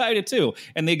 he's Al-Qaeda too.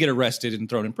 And they get arrested and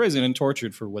thrown in prison and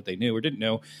tortured for what they knew or didn't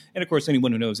know. And of course,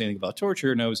 anyone who knows anything about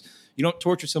torture knows you don't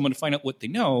torture someone to find out what they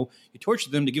know. You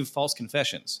torture them to give false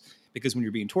confessions. Because when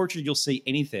you're being tortured, you'll say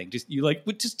anything.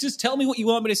 Just tell me what you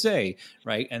want me to say,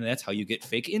 right? And that's how you get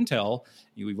fake intel.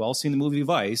 We've all seen the movie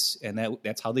Vice, and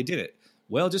that's how they did it.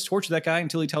 Well, just torture that guy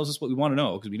until he tells us what we want to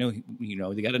know, because we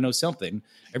know, they got to know something.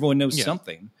 Everyone knows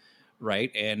something, right?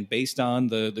 And based on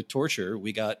the torture,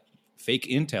 we got fake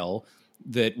intel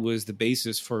that was the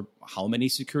basis for how many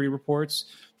security reports?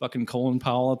 Fucking Colin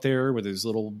Powell out there with his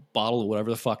little bottle of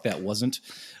whatever the fuck that wasn't,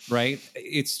 right?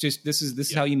 It's just this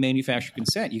is how you manufacture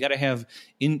consent. You got to have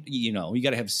you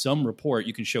got to have some report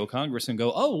you can show Congress and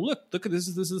go, oh look at this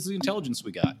is the intelligence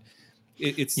we got.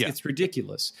 It's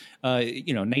ridiculous.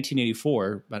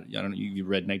 1984. I don't know. You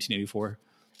read 1984?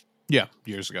 Yeah,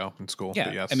 years ago in school. Yeah,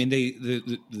 but yes. I mean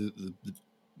the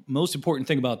most important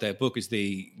thing about that book is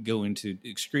they go into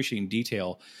excruciating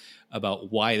detail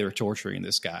about why they're torturing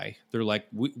this guy. They're like,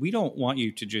 we don't want you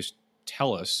to just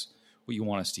tell us what you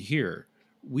want us to hear.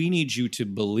 We need you to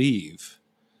believe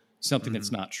something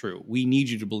that's not true. We need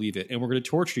you to believe it. And we're going to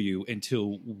torture you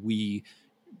until we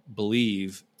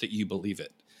believe that you believe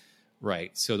it.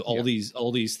 Right. So all these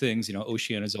things,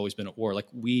 Oceania has always been at war. Like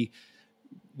we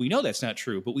know that's not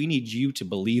true, but we need you to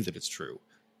believe that it's true.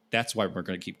 That's why we're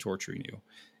going to keep torturing you.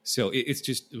 So it's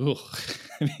just, ugh.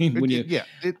 I mean,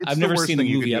 I've never seen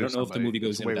the movie. I don't know if the movie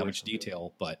goes into that much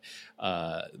detail, but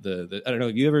I don't know.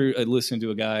 Have you ever listened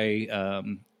to a guy,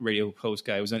 radio host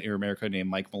guy, who was on Air America named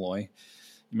Mike Malloy? You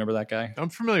remember that guy? I'm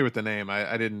familiar with the name.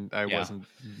 I wasn't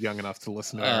young enough to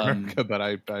listen to Air America, but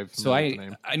I've so the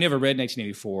name. I never read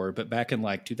 1984, but back in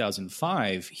like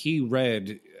 2005, he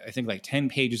read, I think, like 10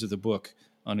 pages of the book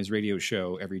on his radio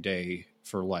show every day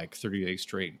for like 30 days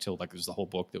straight until like there's the whole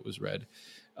book that was read.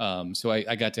 So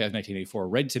I got to have 1984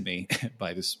 read to me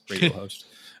by this radio host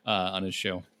on his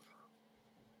show.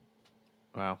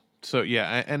 Wow. So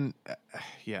it's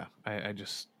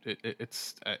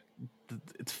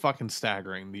fucking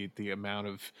staggering the amount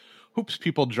of hoops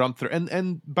people jump through.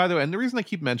 And by the way, and the reason I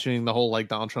keep mentioning the whole like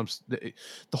Donald Trump's the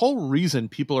whole reason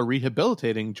people are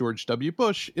rehabilitating George W.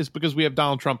 Bush is because we have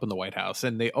Donald Trump in the White House,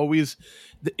 and they always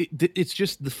it's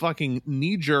just the fucking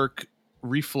knee jerk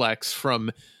reflex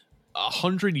from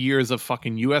 100 years of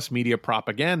fucking U.S. media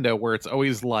propaganda where it's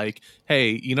always like,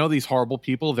 hey, these horrible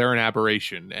people, they're an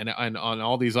aberration, and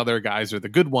all these other guys are the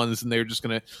good ones, and they're just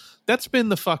gonna. That's been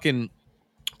the fucking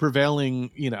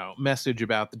prevailing message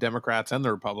about the Democrats and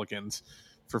the Republicans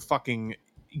for fucking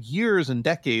years and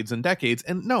decades, and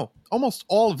no, almost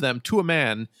all of them to a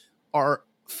man are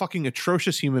fucking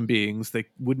atrocious human beings. They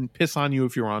wouldn't piss on you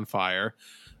if you were on fire,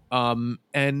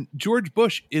 and George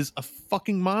Bush is a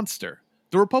fucking monster.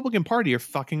 The Republican Party are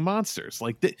fucking monsters.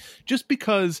 Like, just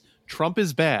because Trump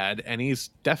is bad, and he's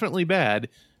definitely bad,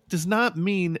 does not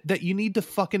mean that you need to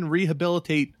fucking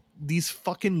rehabilitate these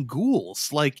fucking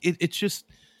ghouls. Like it's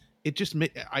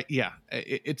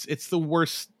the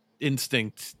worst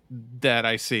instinct that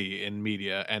I see in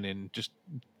media and in just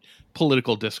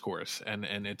political discourse, and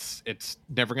it's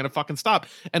never gonna fucking stop.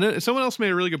 And someone else made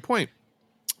a really good point.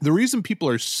 The reason people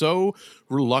are so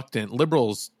reluctant,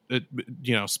 liberals,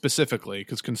 specifically,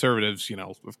 because conservatives,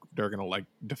 they're gonna like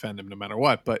defend him no matter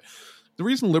what, but the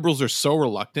reason liberals are so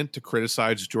reluctant to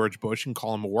criticize George Bush and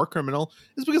call him a war criminal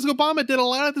is because Obama did a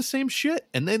lot of the same shit.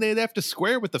 And then they'd have to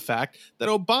square with the fact that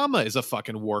Obama is a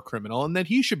fucking war criminal and that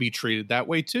he should be treated that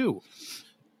way too.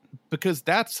 Because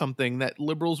that's something that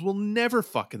liberals will never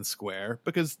fucking square,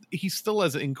 because he still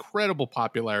has incredible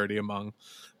popularity among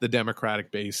the Democratic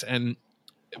base. And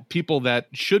people that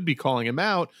should be calling him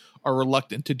out are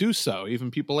reluctant to do so.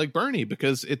 Even people like Bernie,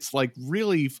 because it's like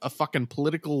really a fucking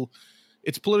political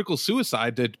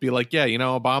suicide to be like, yeah,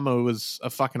 Obama was a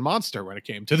fucking monster when it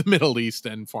came to the Middle East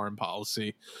and foreign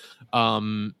policy,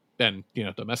 and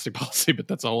domestic policy. But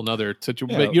that's a whole nother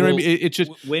situation. Yeah, but what I mean? It's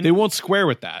just they won't square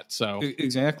with that. So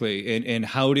exactly. And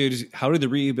how did the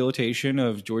rehabilitation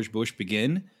of George Bush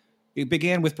begin? It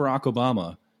began with Barack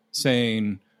Obama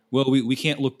saying, "Well, we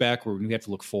can't look backward; we have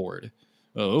to look forward."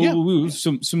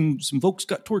 Some folks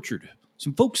got tortured.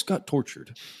 Some folks got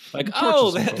tortured. Like,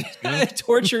 that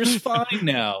torture's fine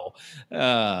now.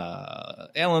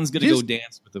 Alan's going to go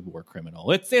dance with the war criminal.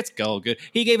 Let's go. Good.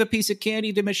 He gave a piece of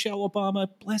candy to Michelle Obama.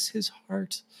 Bless his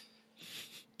heart.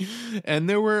 And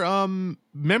there were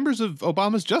members of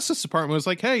Obama's Justice Department was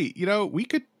like, hey, we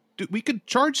could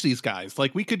charge these guys.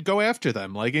 Like, we could go after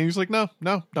them. Like, and he's like, no,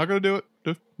 not going to do it.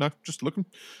 Just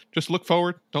look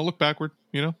forward. Don't look backward,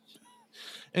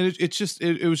 And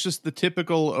it was just the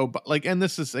typical, like, and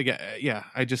this is, again,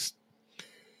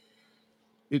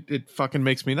 it fucking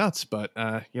makes me nuts, but,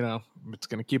 it's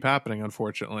going to keep happening,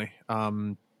 unfortunately.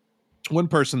 One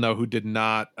person, though, who did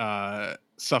not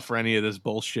suffer any of this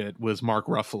bullshit was Mark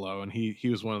Ruffalo, and he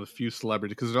was one of the few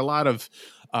celebrities, because there are a lot of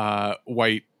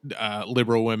white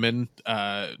liberal women,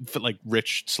 like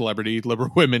rich celebrity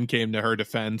liberal women came to her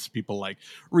defense. People like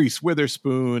Reese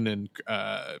Witherspoon and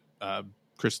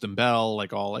Kristen Bell,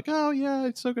 like all like, oh yeah,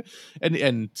 it's so good,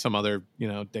 and some other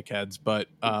dickheads. But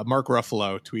Mark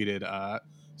Ruffalo tweeted,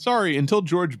 "Sorry, until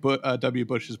George W.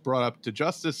 Bush is brought up to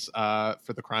justice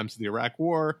for the crimes of the Iraq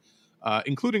War,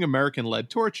 including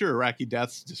American-led torture, Iraqi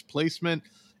deaths, displacement,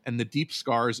 and the deep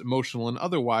scars, emotional and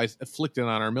otherwise, inflicted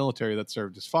on our military that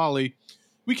served as folly,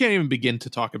 we can't even begin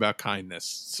to talk about kindness."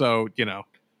 So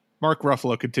Mark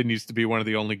Ruffalo continues to be one of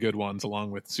the only good ones, along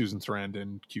with Susan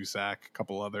Sarandon, Cusack, a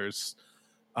couple others.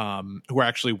 Who are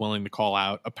actually willing to call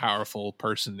out a powerful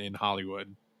person in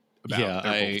Hollywood about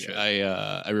their bullshit.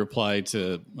 I replied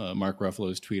to Mark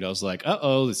Ruffalo's tweet. I was like,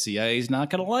 the CIA's not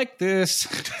going to like this.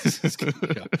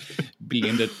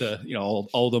 Being that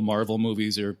all the Marvel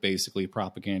movies are basically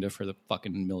propaganda for the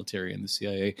fucking military and the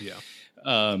CIA. Yeah.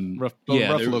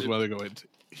 Ruffalo's one of the going.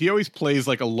 He always plays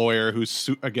like a lawyer who's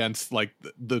against like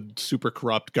the super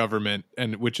corrupt government,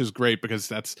 and which is great because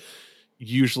that's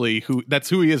usually who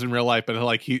he is in real life.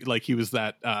 But he was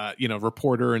that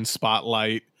reporter in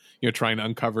Spotlight, trying to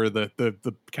uncover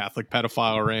the Catholic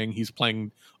pedophile ring. He's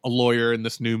playing a lawyer in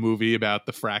this new movie about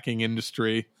the fracking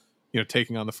industry,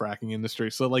 taking on the fracking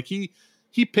industry. So like he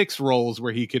picks roles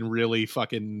where he can really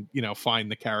fucking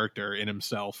find the character in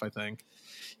himself, I think.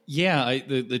 Yeah,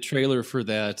 the trailer for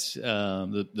that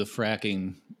the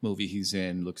fracking movie he's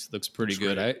in looks pretty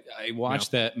good. I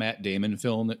watched that Matt Damon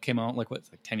film that came out like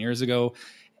 10 years ago.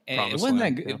 And it wasn't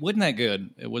that good. It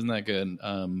wasn't that good.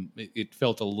 It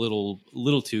felt a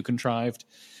little too contrived.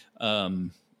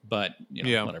 But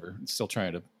whatever. It's still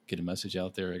trying to get a message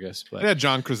out there, I guess. But it had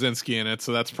John Krasinski in it,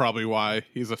 so that's probably why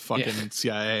he's a fucking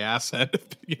CIA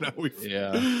asset.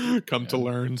 We've come to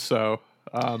learn. So.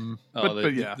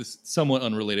 But yeah, this somewhat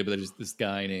unrelated, but there's this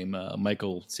guy named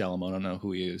Michael Salomon. I don't know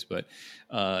who he is, but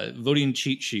voting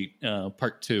cheat sheet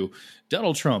part 2.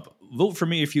 Donald Trump, vote for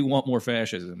me if you want more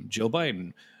fascism. Joe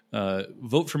Biden,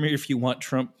 vote for me if you want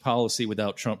Trump policy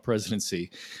without Trump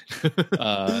presidency.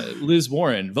 Liz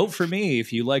Warren, vote for me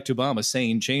if you liked Obama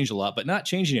saying change a lot but not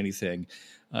changing anything.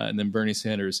 And then Bernie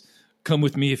Sanders, come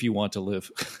with me if you want to live.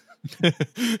 I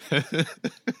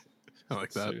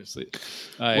like that. Seriously.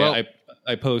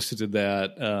 I posted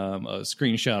that, a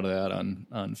screenshot of that on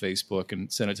Facebook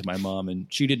and sent it to my mom, and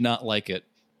she did not like it.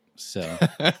 So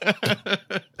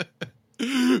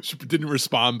she didn't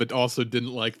respond, but also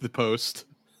didn't like the post.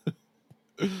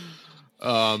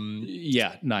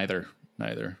 Yeah, neither.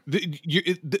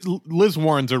 Liz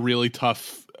Warren's a really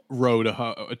tough row to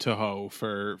hoe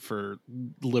for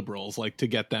liberals, like to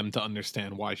get them to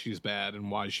understand why she's bad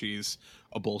and why she's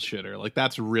a bullshitter. Like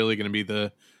that's really going to be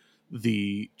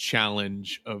the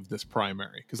challenge of this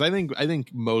primary, because I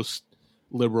think most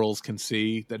liberals can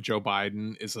see that Joe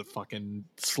Biden is a fucking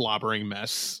slobbering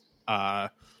mess.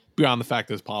 Beyond the fact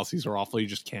that his policies are awful, you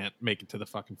just can't make it to the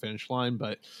fucking finish line.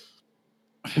 But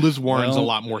Liz Warren's a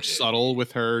lot more subtle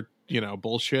with her,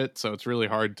 bullshit. So it's really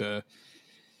hard to.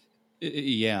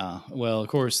 Yeah. Well, of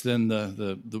course, then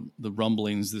the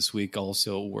rumblings this week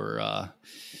also were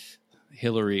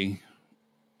Hillary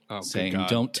saying,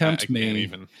 "Don't tempt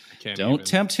me. Don't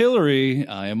tempt Hillary.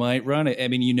 I might run it." I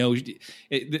mean,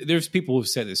 there's people who've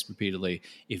said this repeatedly.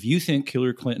 If you think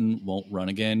Hillary Clinton won't run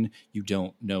again, you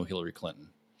don't know Hillary Clinton.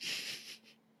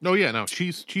 Oh yeah, no,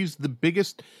 she's the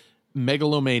biggest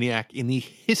megalomaniac in the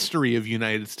history of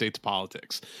United States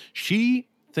politics. She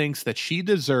thinks that she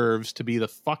deserves to be the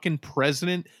fucking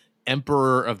president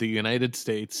emperor of the United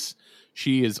States.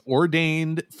 She is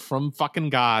ordained from fucking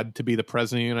God to be the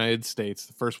president of the United States,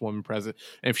 the first woman president.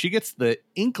 And if she gets the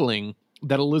inkling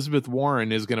that Elizabeth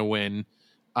Warren is going to win,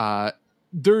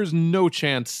 there's no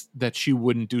chance that she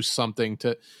wouldn't do something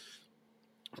to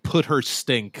put her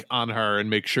stink on her and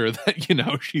make sure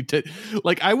that, she did.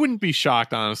 Like, I wouldn't be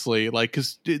shocked, honestly, like,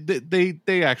 because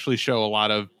they actually show a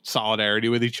lot of solidarity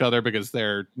with each other because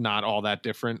they're not all that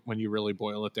different when you really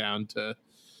boil it down to,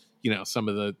 some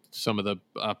of the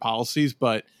policies.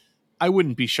 But I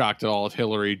wouldn't be shocked at all if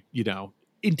Hillary,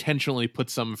 intentionally put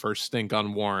some of her stink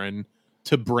on Warren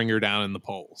to bring her down in the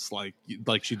polls, like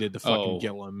she did to fucking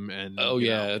Gillum. And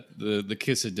the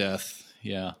kiss of death.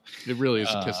 Yeah, it really is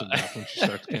a kiss of death when she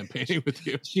starts campaigning with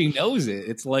you. She knows it.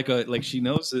 It's like she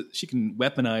knows that she can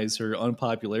weaponize her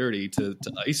unpopularity to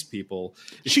ice people.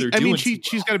 She's got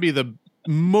to be the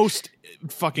most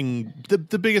fucking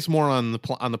the biggest moron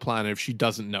on the planet if she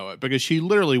doesn't know it, because she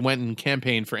literally went and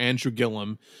campaigned for Andrew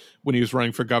Gillum when he was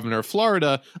running for governor of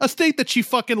Florida, a state that she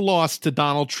fucking lost to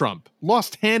Donald Trump,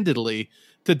 lost handedly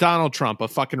to Donald Trump, a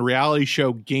fucking reality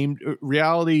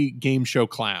game show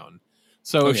clown.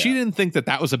 So if she didn't think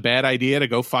that was a bad idea to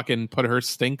go fucking put her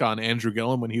stink on Andrew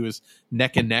Gillum when he was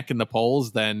neck and neck in the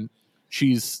polls, then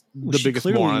she's the biggest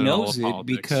moron in all of politics.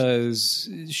 Because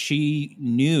she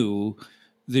knew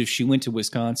that if she went to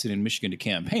Wisconsin and Michigan to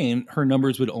campaign, her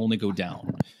numbers would only go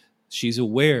down. She's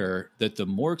aware that the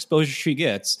more exposure she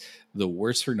gets, the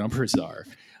worse her numbers are.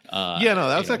 That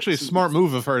was actually a smart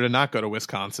move of her to not go to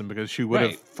Wisconsin, because she would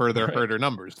have further hurt her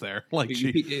numbers there. Like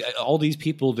all these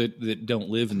people that don't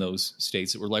live in those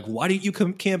states that were like, why didn't you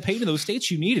come campaign in those states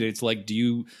you needed? It's like,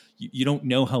 you don't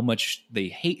know how much they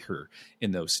hate her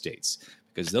in those states,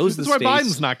 because those are the states. Why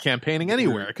Biden's not campaigning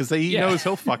anywhere, because he knows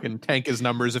he'll fucking tank his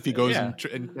numbers if he goes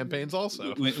and campaigns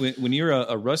also. When you're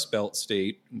a Rust Belt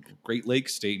state, Great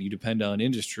Lakes state, and you depend on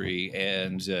industry,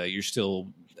 and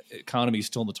economy is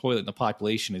still in the toilet, and the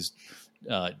population is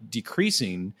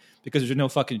decreasing because there's no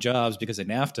fucking jobs because of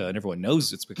NAFTA, and everyone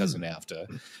knows it's because of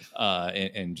NAFTA,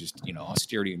 and just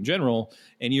austerity in general.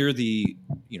 And you're the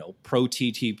pro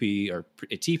TTP or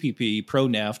TPP, pro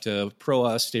NAFTA, pro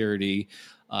austerity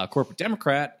corporate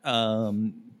Democrat.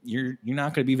 You're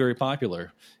not going to be very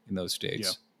popular in those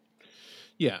states.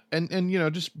 Yeah, and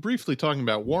just briefly talking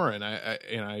about Warren, I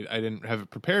didn't have it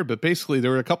prepared, but basically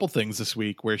there were a couple things this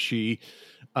week where she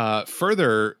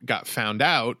further got found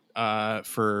out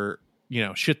for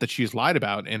shit that she's lied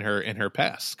about in her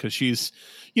past, because she's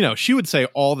she would say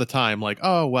all the time, like,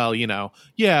 oh well,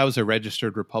 I was a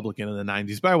registered Republican in the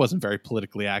 90s, but I wasn't very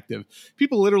politically active.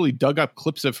 People literally dug up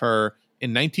clips of her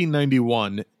in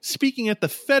 1991 speaking at the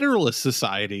Federalist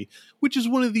Society, which is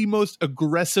one of the most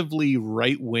aggressively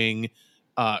right-wing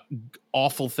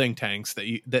awful think tanks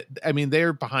they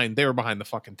were behind the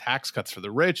fucking tax cuts for the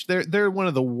rich. They're one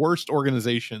of the worst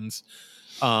organizations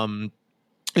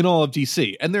in all of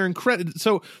DC, and they're incredible.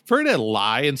 So for her to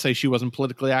lie and say she wasn't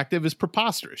politically active is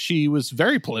preposterous. She was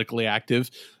very politically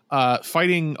active,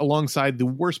 fighting alongside the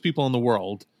worst people in the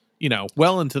world,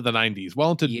 well into the 90s,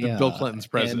 well into Bill Clinton's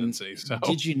presidency. So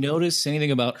did you notice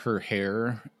anything about her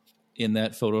hair in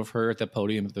that photo of her at the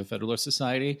podium of the Federalist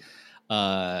Society?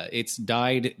 It's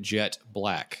dyed jet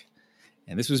black.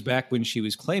 And this was back when she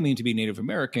was claiming to be Native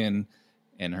American,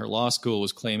 and her law school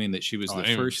was claiming that she was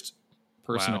the first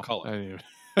person of color.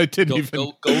 I didn't even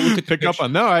go look at pick up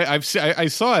on. No, I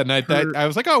saw it, and I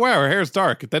was like, oh wow, her hair is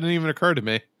dark. That didn't even occur to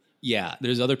me. Yeah,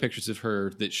 there's other pictures of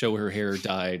her that show her hair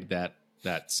dyed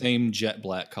that same jet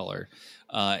black color.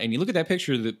 And you look at that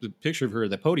picture, the picture of her at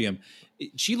the podium,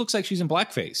 she looks like she's in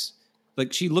blackface.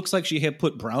 Like, she looks like she had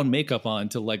put brown makeup on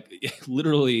to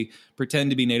literally pretend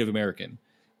to be Native American.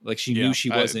 Like, she knew she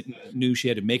knew she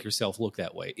had to make herself look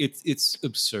that way. It's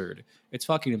absurd. It's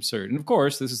fucking absurd. And of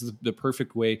course, this is the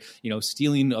perfect way,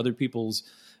 stealing other people's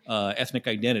ethnic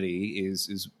identity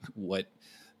is what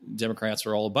Democrats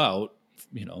are all about.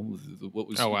 What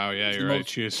was? Oh wow, yeah, you're right.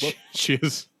 She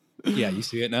is. Yeah, you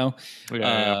see it now.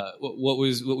 Yeah. What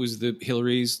was the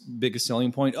Hillary's biggest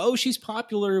selling point? Oh, she's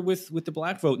popular with the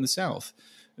black vote in the South.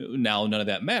 Now none of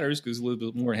that matters because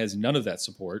Elizabeth Warren has none of that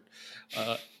support.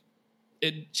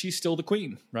 She's still the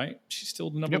queen, right? She's still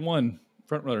the number one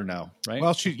front runner now, right?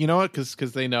 Well, you know what?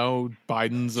 Because they know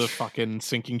Biden's a fucking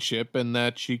sinking ship, and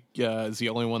that she is the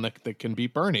only one that can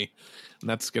beat Bernie, and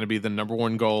that's going to be the number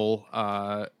one goal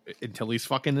until he's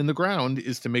fucking in the ground,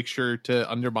 is to make sure to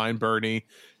undermine Bernie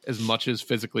as much as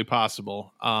physically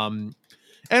possible. And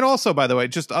also, by the way,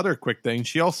 just other quick thing,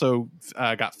 she also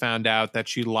got found out that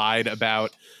she lied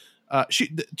about.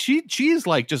 She's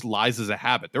like just lies as a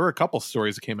habit. There were a couple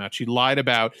stories that came out. She lied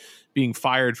about being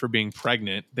fired for being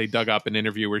pregnant. They dug up an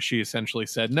interview where she essentially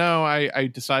said, "No, I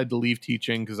decided to leave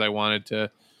teaching because I wanted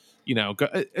to, go."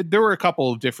 There were a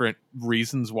couple of different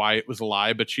reasons why it was a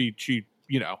lie, but she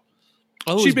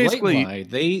basically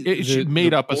she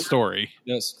made up a story.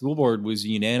 The school board was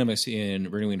unanimous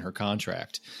in renewing her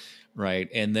contract. Right.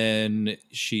 And then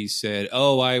she said,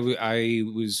 "Oh, I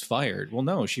was fired." Well,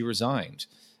 no, she resigned.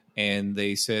 And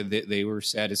they said that they were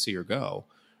sad to see her go.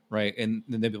 Right. And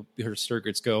then her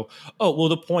circuits go, "Oh, well,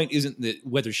 the point isn't that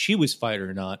whether she was fired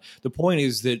or not. The point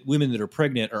is that women that are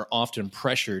pregnant are often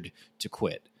pressured to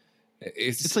quit."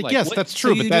 It's like, yes, that's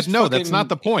true. But that's not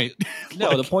the point.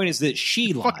 No, the point is that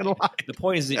she lied. Lied. The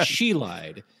point is that she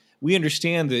lied. We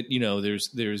understand that,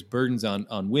 there's burdens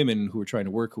on women who are trying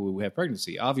to work who have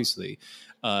pregnancy. Obviously,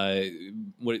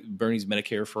 what Bernie's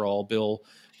Medicare for All bill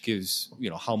gives,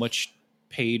 how much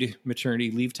paid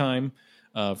maternity leave time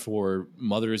for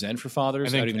mothers and for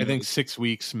fathers. I think 6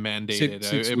 weeks mandated.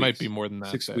 Six weeks. Might be more than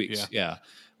that. 6 weeks. Yeah.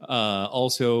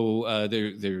 Also,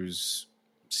 there's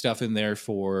stuff in there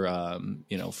for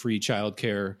free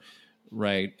childcare.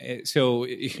 Right. So,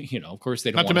 of course,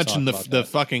 they don't want to mention the that.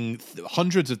 Fucking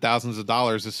hundreds of thousands of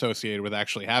dollars associated with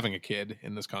actually having a kid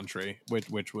in this country,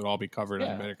 which would all be covered in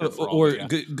Medicare for All.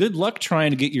 Good luck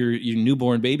trying to get your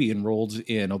newborn baby enrolled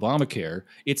in Obamacare.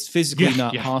 It's physically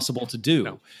not possible to do.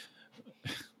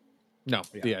 No.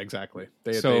 Yeah, exactly.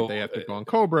 They have to go on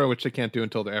COBRA, which they can't do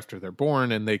until after they're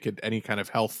born, and any kind of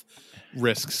health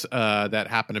risks that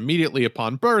happen immediately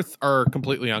upon birth are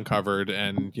completely uncovered,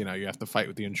 and you have to fight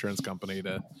with the insurance company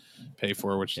to pay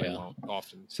for, which they won't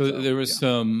often. So there was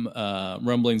some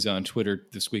rumblings on Twitter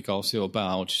this week also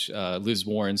about Liz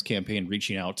Warren's campaign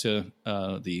reaching out to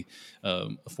the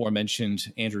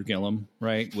aforementioned Andrew Gillum,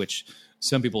 right? Which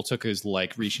some people took as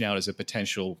like reaching out as a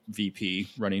potential VP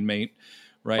running mate.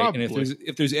 Right. Probably. And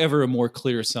if there's ever a more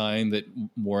clear sign that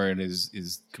Warren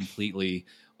is completely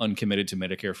uncommitted to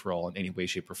Medicare for All in any way,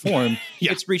 shape, or form,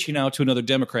 it's reaching out to another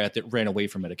Democrat that ran away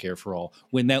from Medicare for All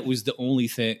when that was the only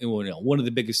thing, one of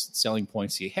the biggest selling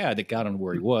points he had that got him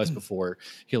where he was before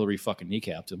Hillary fucking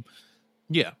kneecapped him.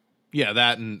 Yeah. Yeah,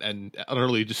 that and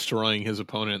utterly destroying his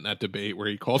opponent in that debate where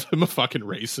he called him a fucking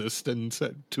racist and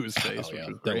said to his face.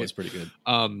 That was pretty good.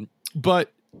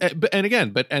 But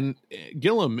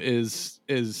Gillum is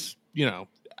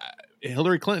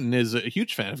Hillary Clinton is a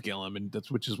huge fan of Gillum, and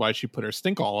which is why she put her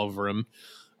stink all over him.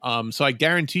 So I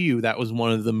guarantee you that was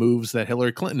one of the moves that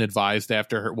Hillary Clinton advised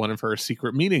after one of her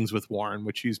secret meetings with Warren,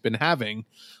 which she's been having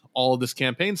all of this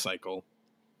campaign cycle.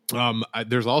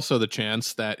 There's also the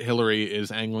chance that Hillary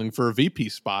is angling for a VP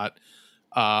spot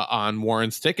on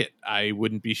Warren's ticket. I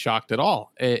wouldn't be shocked at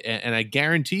all. And I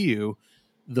guarantee you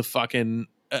the fucking,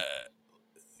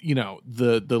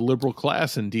 the liberal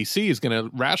class in DC is going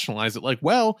to rationalize it like,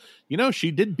 well,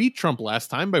 she did beat Trump last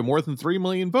time by more than 3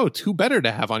 million votes. Who better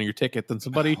to have on your ticket than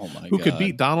somebody who could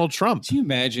beat Donald Trump? Do you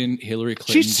imagine Hillary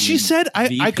Clinton? She said,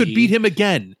 I could beat him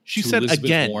again. She said Elizabeth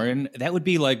again. Warren. That would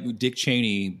be like Dick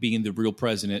Cheney being the real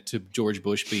president to George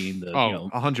Bush being the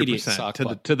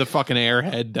 100% to the fucking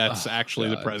airhead that's actually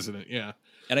the president. Yeah.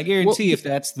 And I guarantee if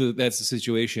that's the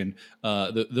situation,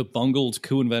 the bungled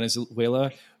coup in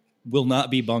Venezuela will not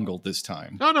be bungled this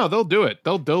time. No, they'll do it.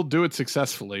 They'll do it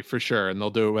successfully for sure, and they'll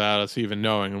do it without us even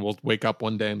knowing. And we'll wake up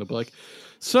one day and they'll be like,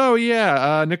 "So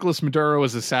yeah, Nicolas Maduro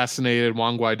was assassinated.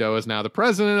 Juan Guaido is now the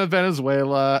president of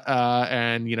Venezuela,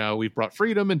 and we've brought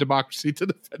freedom and democracy to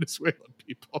the Venezuelan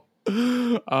people."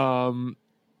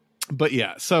 But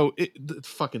yeah, so it's a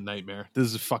fucking nightmare. This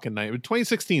is a fucking nightmare.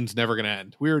 2016 is never going to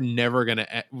end. We're never going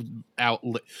to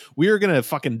we're going to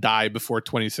fucking die before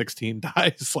 2016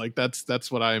 dies. Like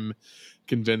that's what I'm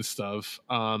convinced of.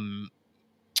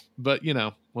 But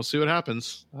we'll see what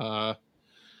happens.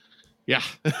 Yeah.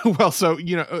 Well, so,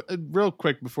 real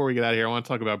quick before we get out of here, I want to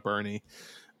talk about Bernie.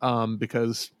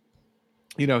 Because,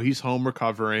 he's home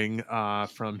recovering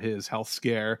from his health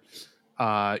scare.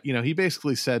 he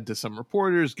basically said to some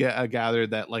reporters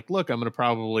gathered that like, look, I'm going to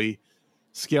probably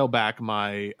scale back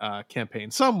my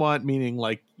campaign somewhat, meaning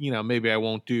like, maybe I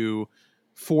won't do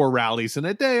 4 rallies in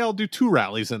a day. I'll do 2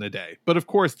 rallies in a day. But of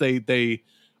course they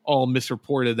all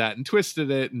misreported that and twisted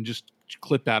it and just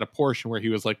clipped out a portion where he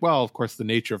was like, well, of course the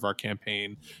nature of our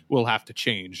campaign will have to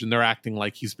change. And they're acting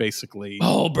like he's basically,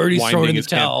 Bernie's throwing in the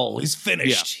towel. He's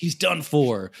finished. He's done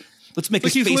for. Let's make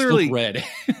his face look red.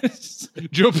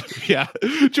 Joe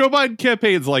Biden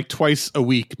campaigns like twice a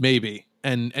week, maybe.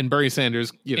 And Bernie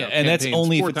Sanders, and that's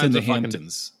only if it's in the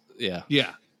Hamptons. Yeah.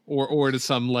 Or to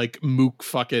some like mook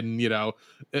fucking,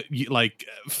 like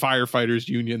firefighters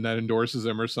union that endorses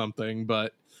him or something.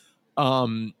 But,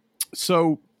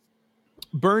 so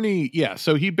Bernie,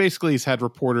 so he basically has had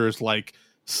reporters like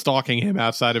stalking him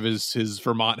outside of his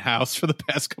Vermont house for the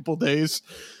past couple days.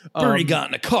 Bernie got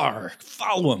in a car,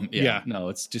 follow him. No,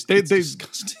 it's just it's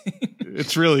disgusting.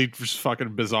 It's really just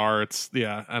fucking bizarre. It's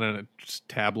I don't know, just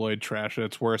tabloid trash at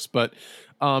its worst. But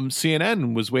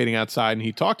CNN was waiting outside and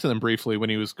he talked to them briefly when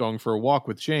he was going for a walk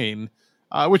with Jane,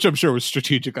 which I'm sure was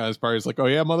strategic on his part. He's like, oh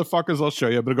yeah, motherfuckers, I'll show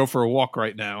you. I'm gonna go for a walk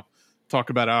right now. Talk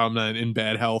about how I'm in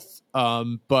bad health.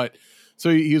 But so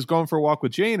he was going for a walk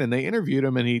with Jane and they interviewed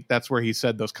him and that's where he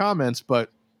said those comments.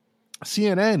 But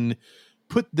CNN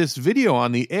put this video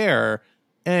on the air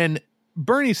and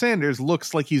Bernie Sanders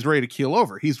looks like he's ready to keel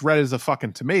over. He's red as a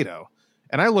fucking tomato.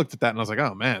 And I looked at that and I was like,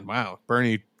 oh man, wow,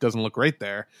 Bernie doesn't look right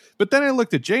there. But then I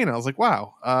looked at Jane and I was like,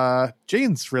 wow,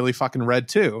 Jane's really fucking red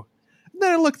too. And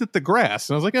then I looked at the grass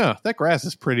and I was like, oh, that grass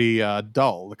is pretty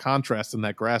dull. The contrast in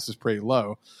that grass is pretty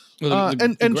low. Well,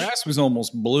 the grass was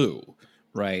almost blue.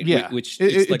 Right. Yeah. Which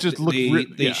it like just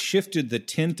they shifted the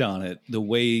tint on it the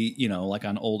way, like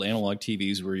on old analog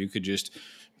TVs where you could just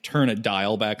turn a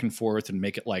dial back and forth and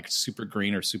make it like super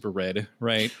green or super red.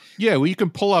 Right. Yeah. Well, you can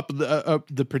pull up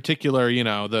the particular,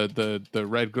 the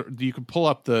red. You can pull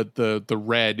up the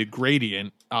red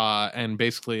gradient and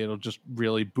basically it'll just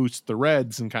really boost the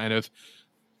reds and kind of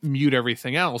mute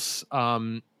everything else.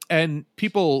 And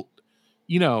people,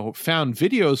 found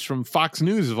videos from Fox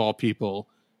News of all people.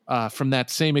 From that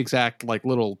same exact like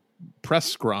little press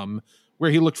scrum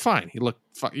where he looked fine. He looked,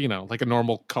 like a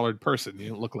normal colored person. He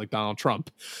didn't look like Donald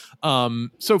Trump.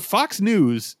 So Fox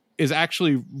News is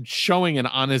actually showing an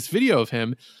honest video of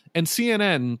him, and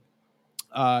CNN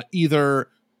either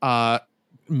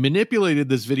manipulated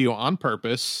this video on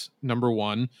purpose, number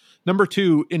one. Number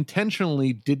two,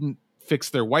 intentionally didn't fix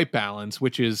their white balance,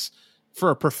 which is, for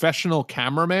a professional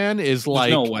cameraman, is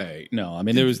like, there's no way. No, I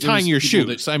mean there was tying your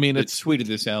shoes. I mean, it's tweeted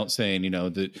this out saying,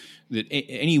 that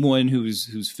anyone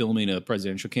who's filming a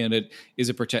presidential candidate is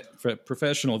a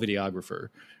professional videographer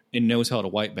and knows how to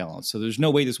white balance. So there's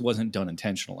no way this wasn't done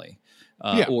intentionally.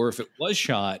 Or if it was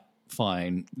shot,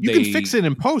 fine. You can fix it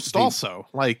in post also.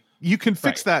 Like you can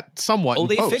fix that somewhat in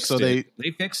post. Fixed it. They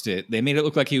fixed it. They made it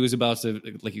look like he was about to,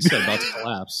 like you said, about to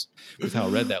collapse with how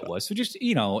red that was. So just,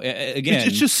 again.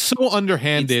 It's just so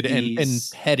underhanded and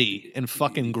petty and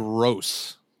fucking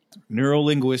gross.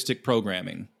 Neurolinguistic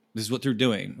programming. This is what they're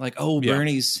doing. Like,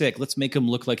 Bernie's sick. Let's make him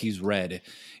look like he's red.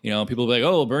 People will be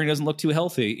like, Bernie doesn't look too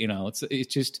healthy.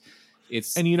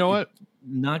 It's and you know what?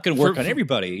 Not going to work on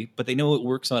everybody, but they know it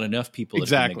works on enough people that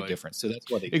can make a difference. So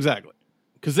that's why they do. Exactly.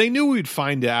 Because they knew we'd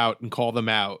find out and call them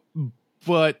out,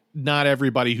 but not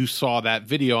everybody who saw that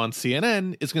video on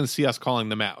CNN is going to see us calling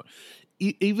them out.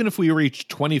 Even if we reach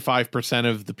 25%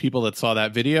 of the people that saw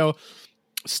that video,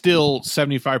 still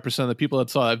 75% of the people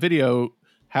that saw that video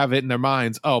have it in their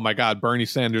minds, oh my God, Bernie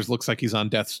Sanders looks like he's on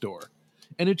death's door.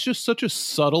 And it's just such a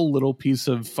subtle little piece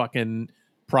of fucking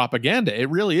propaganda. It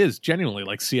really is genuinely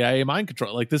like CIA mind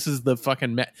control. Like this is the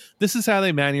fucking this is how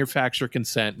they manufacture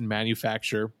consent and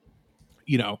manufacture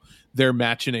their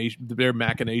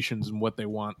machinations and what they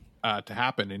want to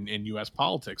happen in U.S.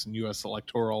 politics and U.S.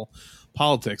 electoral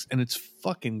politics, and it's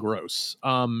fucking gross.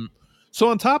 So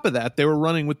on top of that, they were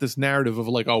running with this narrative of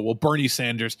like, oh well, Bernie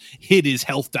Sanders hid his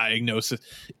health diagnosis.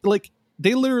 Like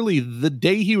they literally, the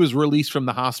day he was released from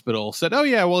the hospital, said, oh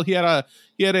yeah, well he had a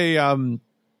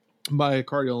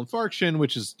myocardial infarction,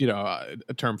 which is,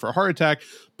 a term for a heart attack.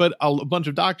 But a bunch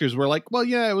of doctors were like, well,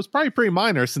 yeah, it was probably pretty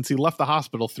minor since he left the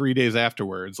hospital 3 days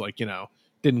afterwards. Like,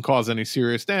 didn't cause any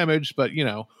serious damage, but,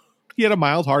 he had a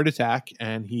mild heart attack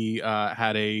and he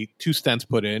had 2 stents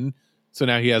put in. So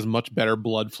now he has much better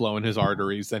blood flow in his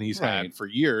arteries than he's had for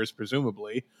years,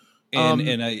 presumably.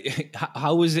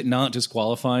 How is it not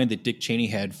disqualifying that Dick Cheney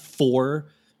had four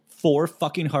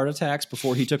fucking heart attacks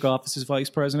before he took office as vice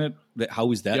president?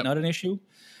 How is that not an issue?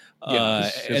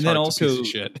 And then also,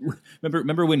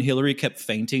 remember when Hillary kept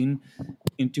fainting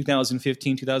in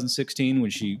 2015, 2016, when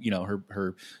she,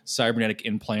 her cybernetic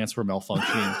implants were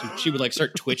malfunctioning. She would like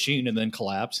start twitching and then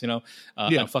collapse, on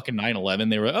fucking 9/11.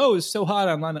 They were, oh, it's so hot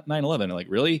on 9/11. Like,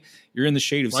 really? You're in the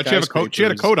shade of skyscrapers. She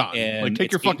had a coat on. Like,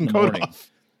 take your fucking coat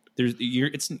off.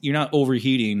 You're not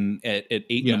overheating at 8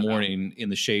 in the morning in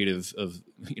the shade of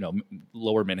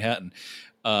lower Manhattan.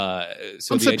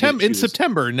 So in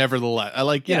September, nevertheless,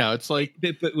 it's like.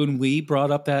 But when we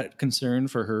brought up that concern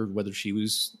for her, whether she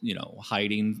was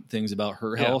hiding things about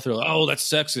her health, or like, oh, that's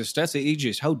sexist, that's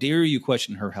ageist. How dare you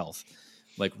question her health?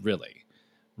 Like, really?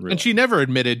 And she never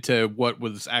admitted to what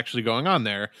was actually going on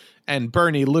there. And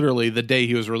Bernie, literally, the day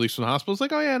he was released from the hospital, was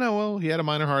like, oh, yeah, no, well, he had a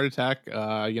minor heart attack.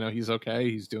 He's okay.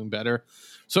 He's doing better.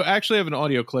 So I actually have an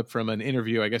audio clip from an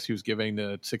interview I guess he was giving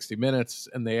to 60 Minutes,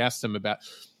 and they asked him about...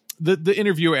 The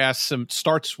interviewer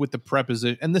starts with the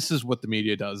preposition, and this is what the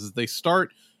media does, is they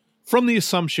start from the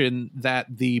assumption that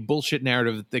the bullshit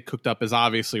narrative that they cooked up is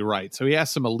obviously right. So he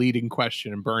asks him a leading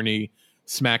question, and Bernie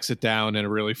smacks it down in a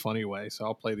really funny way. So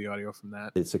I'll play the audio from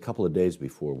that. It's a couple of days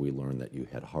before we learned that you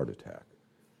had a heart attack.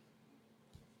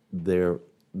 There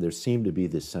seemed to be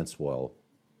this sense, well,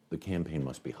 the campaign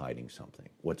must be hiding something.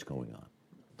 What's going on?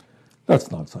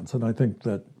 That's nonsense. And I think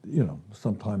that,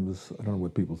 sometimes, I don't know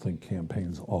what people think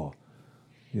campaigns are.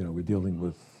 We're dealing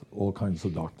with all kinds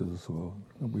of doctors.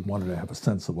 We wanted to have a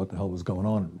sense of what the hell was going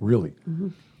on, really. Mm-hmm.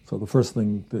 So the first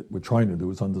thing that we're trying to do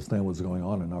is understand what's going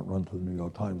on and not run to the New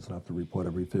York Times and have to report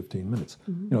every 15 minutes.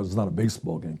 Mm-hmm. It's not a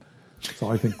baseball game. So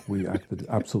I think we acted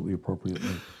absolutely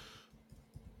appropriately.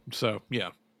 So, yeah.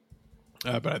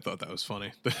 But I thought that was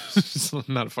funny. It's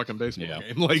not a fucking baseball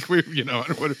game. Like, what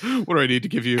do I need to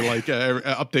give you, like,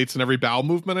 updates on every bowel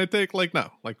movement I take? Like, no.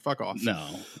 Like, fuck off. No,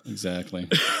 exactly.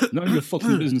 None of your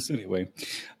fucking business anyway.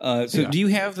 Do you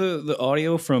have the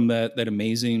audio from that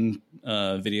amazing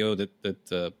video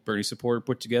that Bernie supporter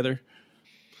put together?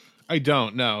 I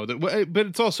don't know, but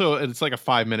it's like a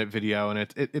 5-minute video, and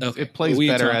it plays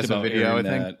better as a video. I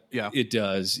think, it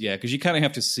does, because you kind of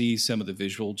have to see some of the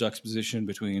visual juxtaposition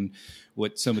between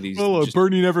what some of these.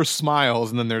 Bernie never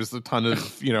smiles, and then there's a ton of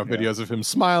videos of him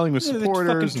smiling with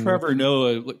supporters. Fucking Trevor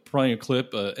Noah playing a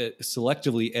clip, a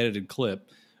selectively edited clip,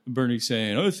 Bernie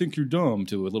saying, "I think you're dumb"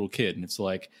 to a little kid, and it's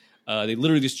like they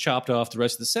literally just chopped off the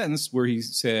rest of the sentence where he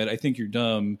said, "I think you're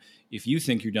dumb if you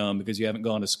think you're dumb because you haven't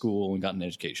gone to school and gotten an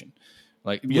education."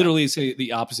 Like, literally say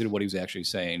the opposite of what he was actually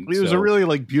saying. It was a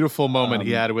really beautiful moment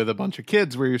he had with a bunch of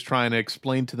kids where he was trying to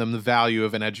explain to them the value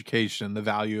of an education, the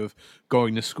value of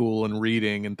going to school and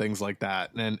reading and things like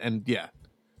that. And yeah.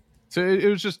 So it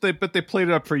was just, but they played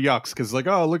it up for yucks because, like,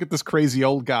 oh, look at this crazy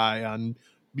old guy on,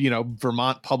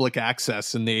 Vermont public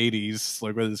access in the 80s,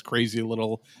 like with this crazy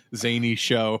little zany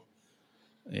show.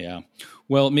 Yeah.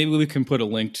 Well, maybe we can put a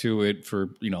link to it for,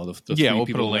 the three we'll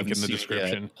people put a link in the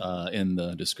description. In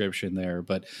the description there.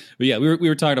 But yeah, we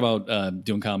were talking about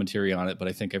doing commentary on it, but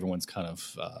I think everyone's kind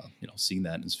of, seen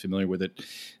that and is familiar with it.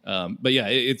 But yeah,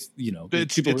 it's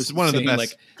one of the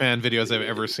best fan videos I've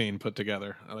ever seen put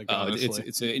together. I like honestly.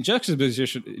 It's a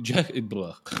juxtaposition. Let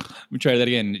me try that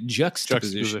again.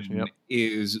 Juxtaposition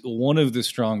is one of the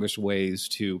strongest ways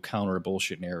to counter a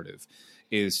bullshit narrative.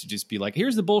 Is to just be like,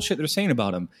 here's the bullshit they're saying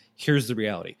about him. Here's the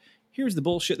reality. Here's the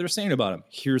bullshit they're saying about him.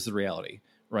 Here's the reality.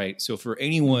 Right. So for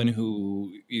anyone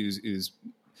who is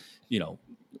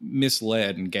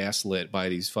misled and gaslit by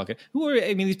these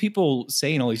these people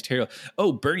saying all these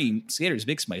terrible, Bernie Sanders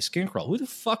makes my skin crawl. Who the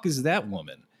fuck is that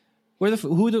woman? What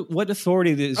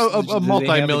authority is a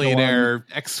multimillionaire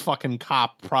ex-fucking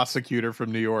cop prosecutor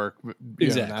from New York?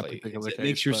 Exactly. It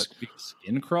makes your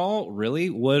skin crawl? Really?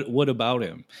 What about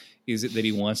him? Is it that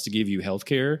he wants to give you health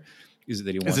care? Is it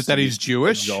that he wants? Is it that he's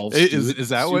Jewish? Is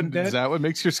that what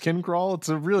makes your skin crawl? It's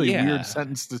a really weird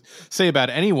sentence to say about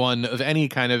anyone of any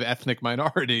kind of ethnic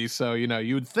minority. So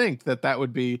you would think that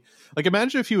would be like,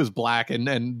 imagine if he was black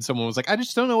and someone was like, I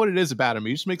just don't know what it is about him.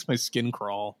 He just makes my skin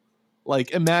crawl.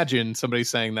 Like, imagine somebody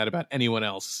saying that about anyone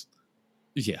else.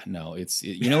 Yeah, no,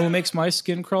 who makes my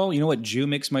skin crawl? You know what Jew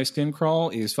makes my skin crawl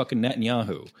is fucking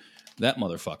Netanyahu, that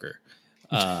motherfucker.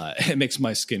 It makes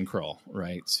my skin crawl,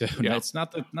 right? So no, it's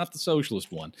not the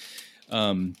socialist one.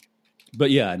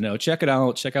 But yeah, no, check it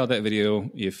out. Check out that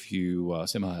video if you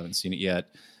somehow haven't seen it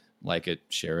yet. Like it,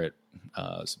 share it,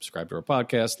 subscribe to our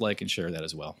podcast, like and share that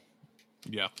as well.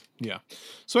 Yeah.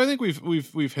 So I think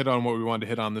we've hit on what we wanted to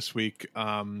hit on this week.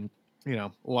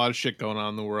 A lot of shit going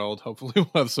on in the world. Hopefully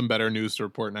we'll have some better news to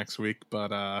report next week, but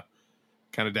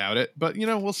kind of doubt it. But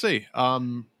we'll see.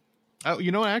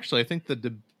 Actually, I think the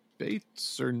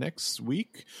debates are next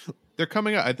week. they're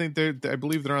coming up. I think I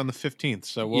believe they're on the 15th.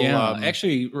 So we'll,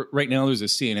 actually, right now there's a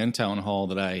CNN town hall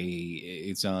that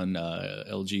it's on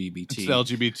LGBT. It's the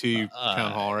LGBT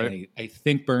town hall, right? I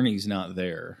think Bernie's not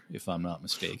there, if I'm not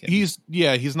mistaken. He's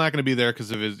not going to be there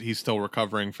because of he's still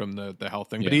recovering from the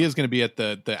health thing, but he is going to be at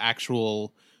the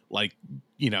actual, like,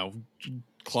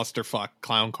 clusterfuck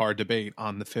clown car debate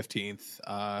on the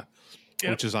 15th.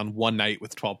 Which is on one night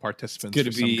with 12 participants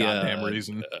for some goddamn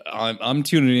reason. I'm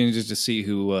tuning in just to see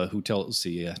who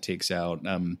Tulsi takes out.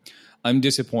 I'm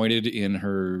disappointed in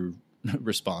her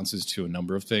responses to a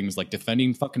number of things, like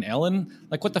defending fucking Ellen.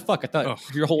 Like, what the fuck? I thought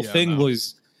your whole thing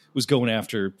was going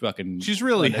after fucking. She's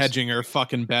really hedging her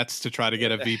fucking bets to try to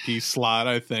get a VP slot.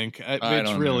 I think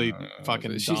it's really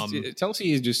fucking dumb.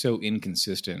 Tulsi is just so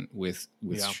inconsistent with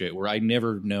shit. Where I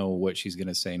never know what she's going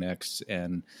to say next,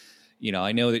 and.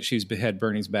 I know that she's had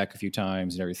Bernie's back a few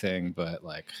times and everything, but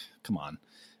like, come on.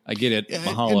 I get it.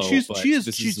 Mahalo, but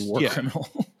she's a war criminal.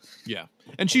 Yeah.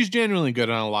 And she's genuinely good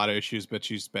on a lot of issues, but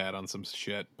she's bad on some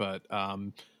shit. But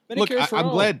look, I'm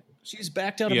glad she's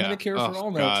backed out of Medicare for all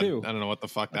now too. I don't know what the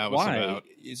fuck that was about.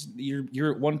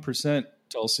 You're at 1%,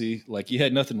 Tulsi. Like, you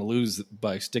had nothing to lose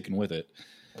by sticking with it.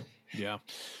 Yeah.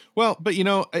 Well, but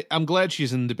I'm glad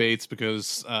she's in debates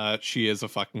because she is a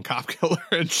fucking cop killer,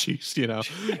 and she's she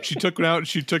took down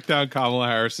Kamala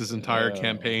Harris's entire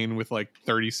campaign with like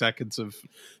 30 seconds of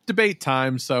debate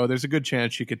time. So there's a good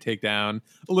chance she could take down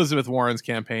Elizabeth Warren's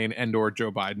campaign and/or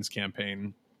Joe Biden's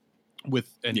campaign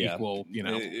with an equal.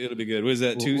 It'll be good. Was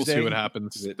that Tuesday? We'll see what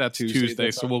happens. That's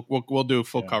Tuesday, so we'll do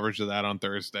full coverage of that on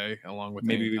Thursday, along with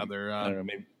maybe other. I don't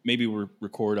know. Maybe we'll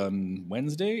record on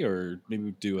Wednesday, or maybe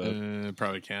we'll do a.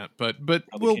 Probably can't, but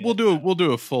we'll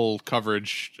do a full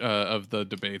coverage of the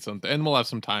debates and we'll have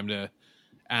some time to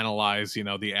analyze,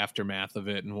 the aftermath of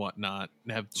it and whatnot.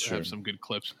 Have some good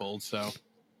clips pulled, so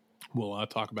we'll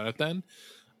talk about it then.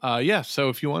 So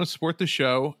if you want to support the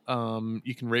show,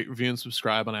 you can rate, review, and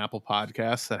subscribe on Apple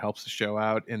Podcasts. That helps the show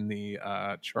out in the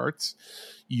charts.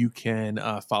 You can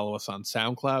follow us on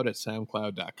SoundCloud at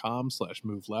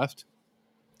soundcloud.com/moveleft,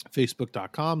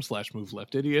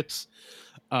 facebook.com/moveleftidiots.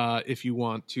 If you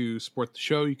want to support the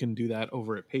show, you can do that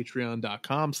over at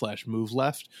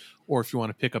patreon.com/moveleft. Or if you want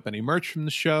to pick up any merch from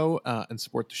the show and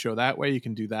support the show that way, you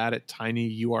can do that at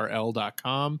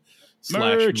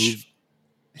tinyurl.com/move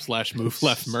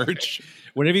left merch.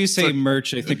 Whenever you say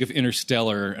merch, I think of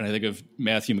Interstellar, and I think of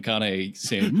Matthew McConaughey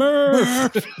saying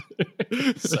Murph.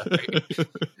 Sorry.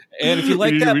 And if you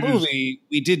like that movie,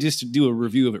 we did just do a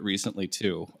review of it recently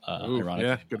too. Ironically.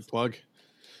 Yeah, good plug.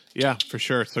 Yeah, for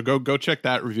sure. So go check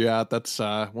that review out. That's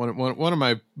one of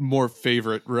my more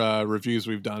favorite reviews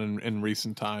we've done in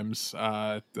recent times.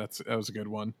 That was a good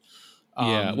one.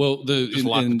 Well, there's a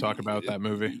lot to talk about that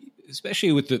movie.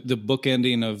 Especially with the book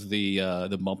ending of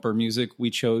the bumper music we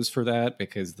chose for that,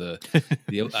 because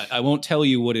I won't tell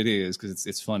you what it is because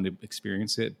it's fun to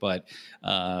experience it, but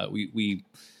we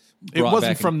it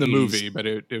wasn't from the movie, but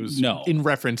it was in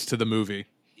reference to the movie.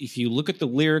 If you look at the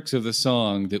lyrics of the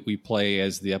song that we play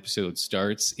as the episode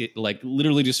starts, it like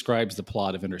literally describes the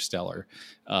plot of Interstellar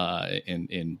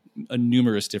in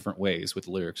numerous different ways with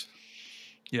the lyrics.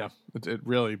 Yeah, it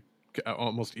really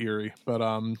almost eerie, but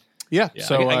go check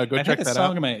that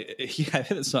out. I've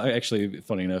had a song actually,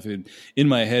 funny enough, in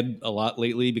my head a lot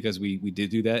lately because we did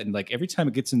do that, and like every time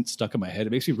it gets stuck in my head, it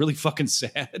makes me really fucking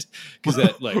sad because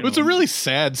that like it's a really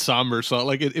sad, somber song.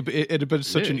 Like it's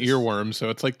such an earworm, so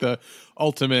it's like the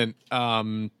ultimate.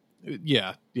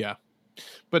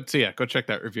 But so go check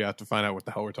that review out to find out what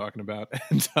the hell we're talking about.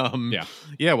 And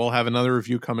we'll have another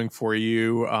review coming for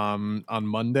you on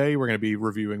Monday. We're going to be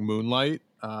reviewing Moonlight,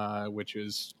 which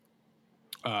is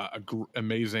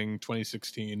amazing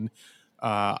 2016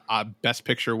 Best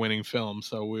Picture winning film.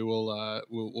 So we will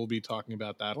we'll be talking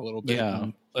about that a little bit. Yeah,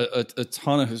 a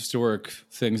ton of historic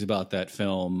things about that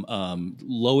film.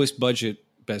 Lowest budget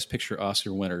Best Picture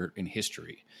Oscar winner in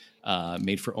history,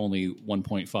 made for only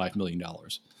 $1.5 million.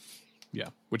 Yeah,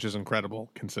 which is incredible.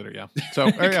 Consider So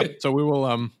so we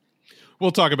will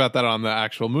we'll talk about that on the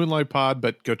actual Moonlight pod.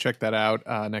 But go check that out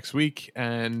next week,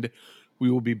 and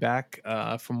we will be back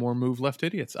for more Move Left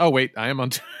Idiots. Oh wait, I am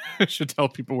on. I should tell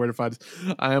people where to find us.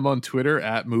 I am on Twitter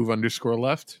at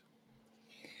 _left.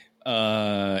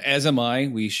 As am I.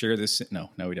 We share this. No,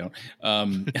 we don't.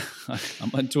 I'm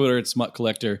on Twitter at Smut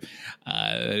Collector.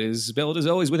 It is spelled as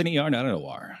always with an ER, not an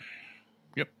OR.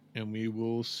 Yep, and we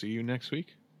will see you next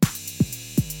week.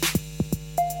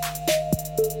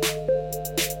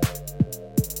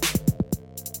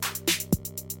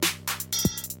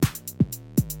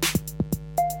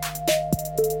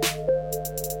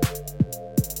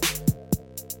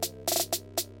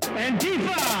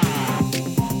 Antifa!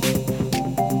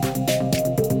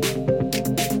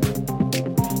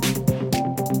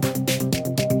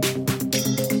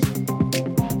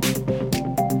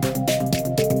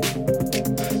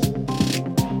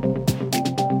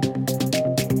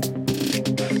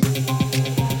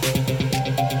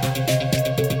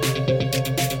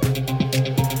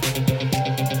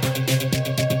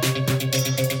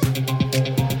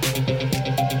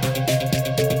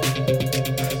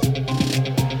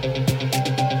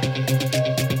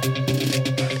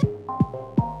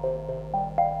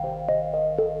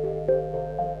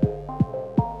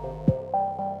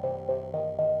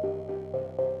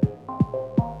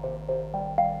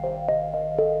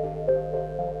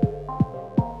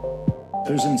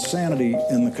 There's insanity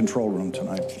in the control room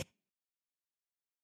tonight.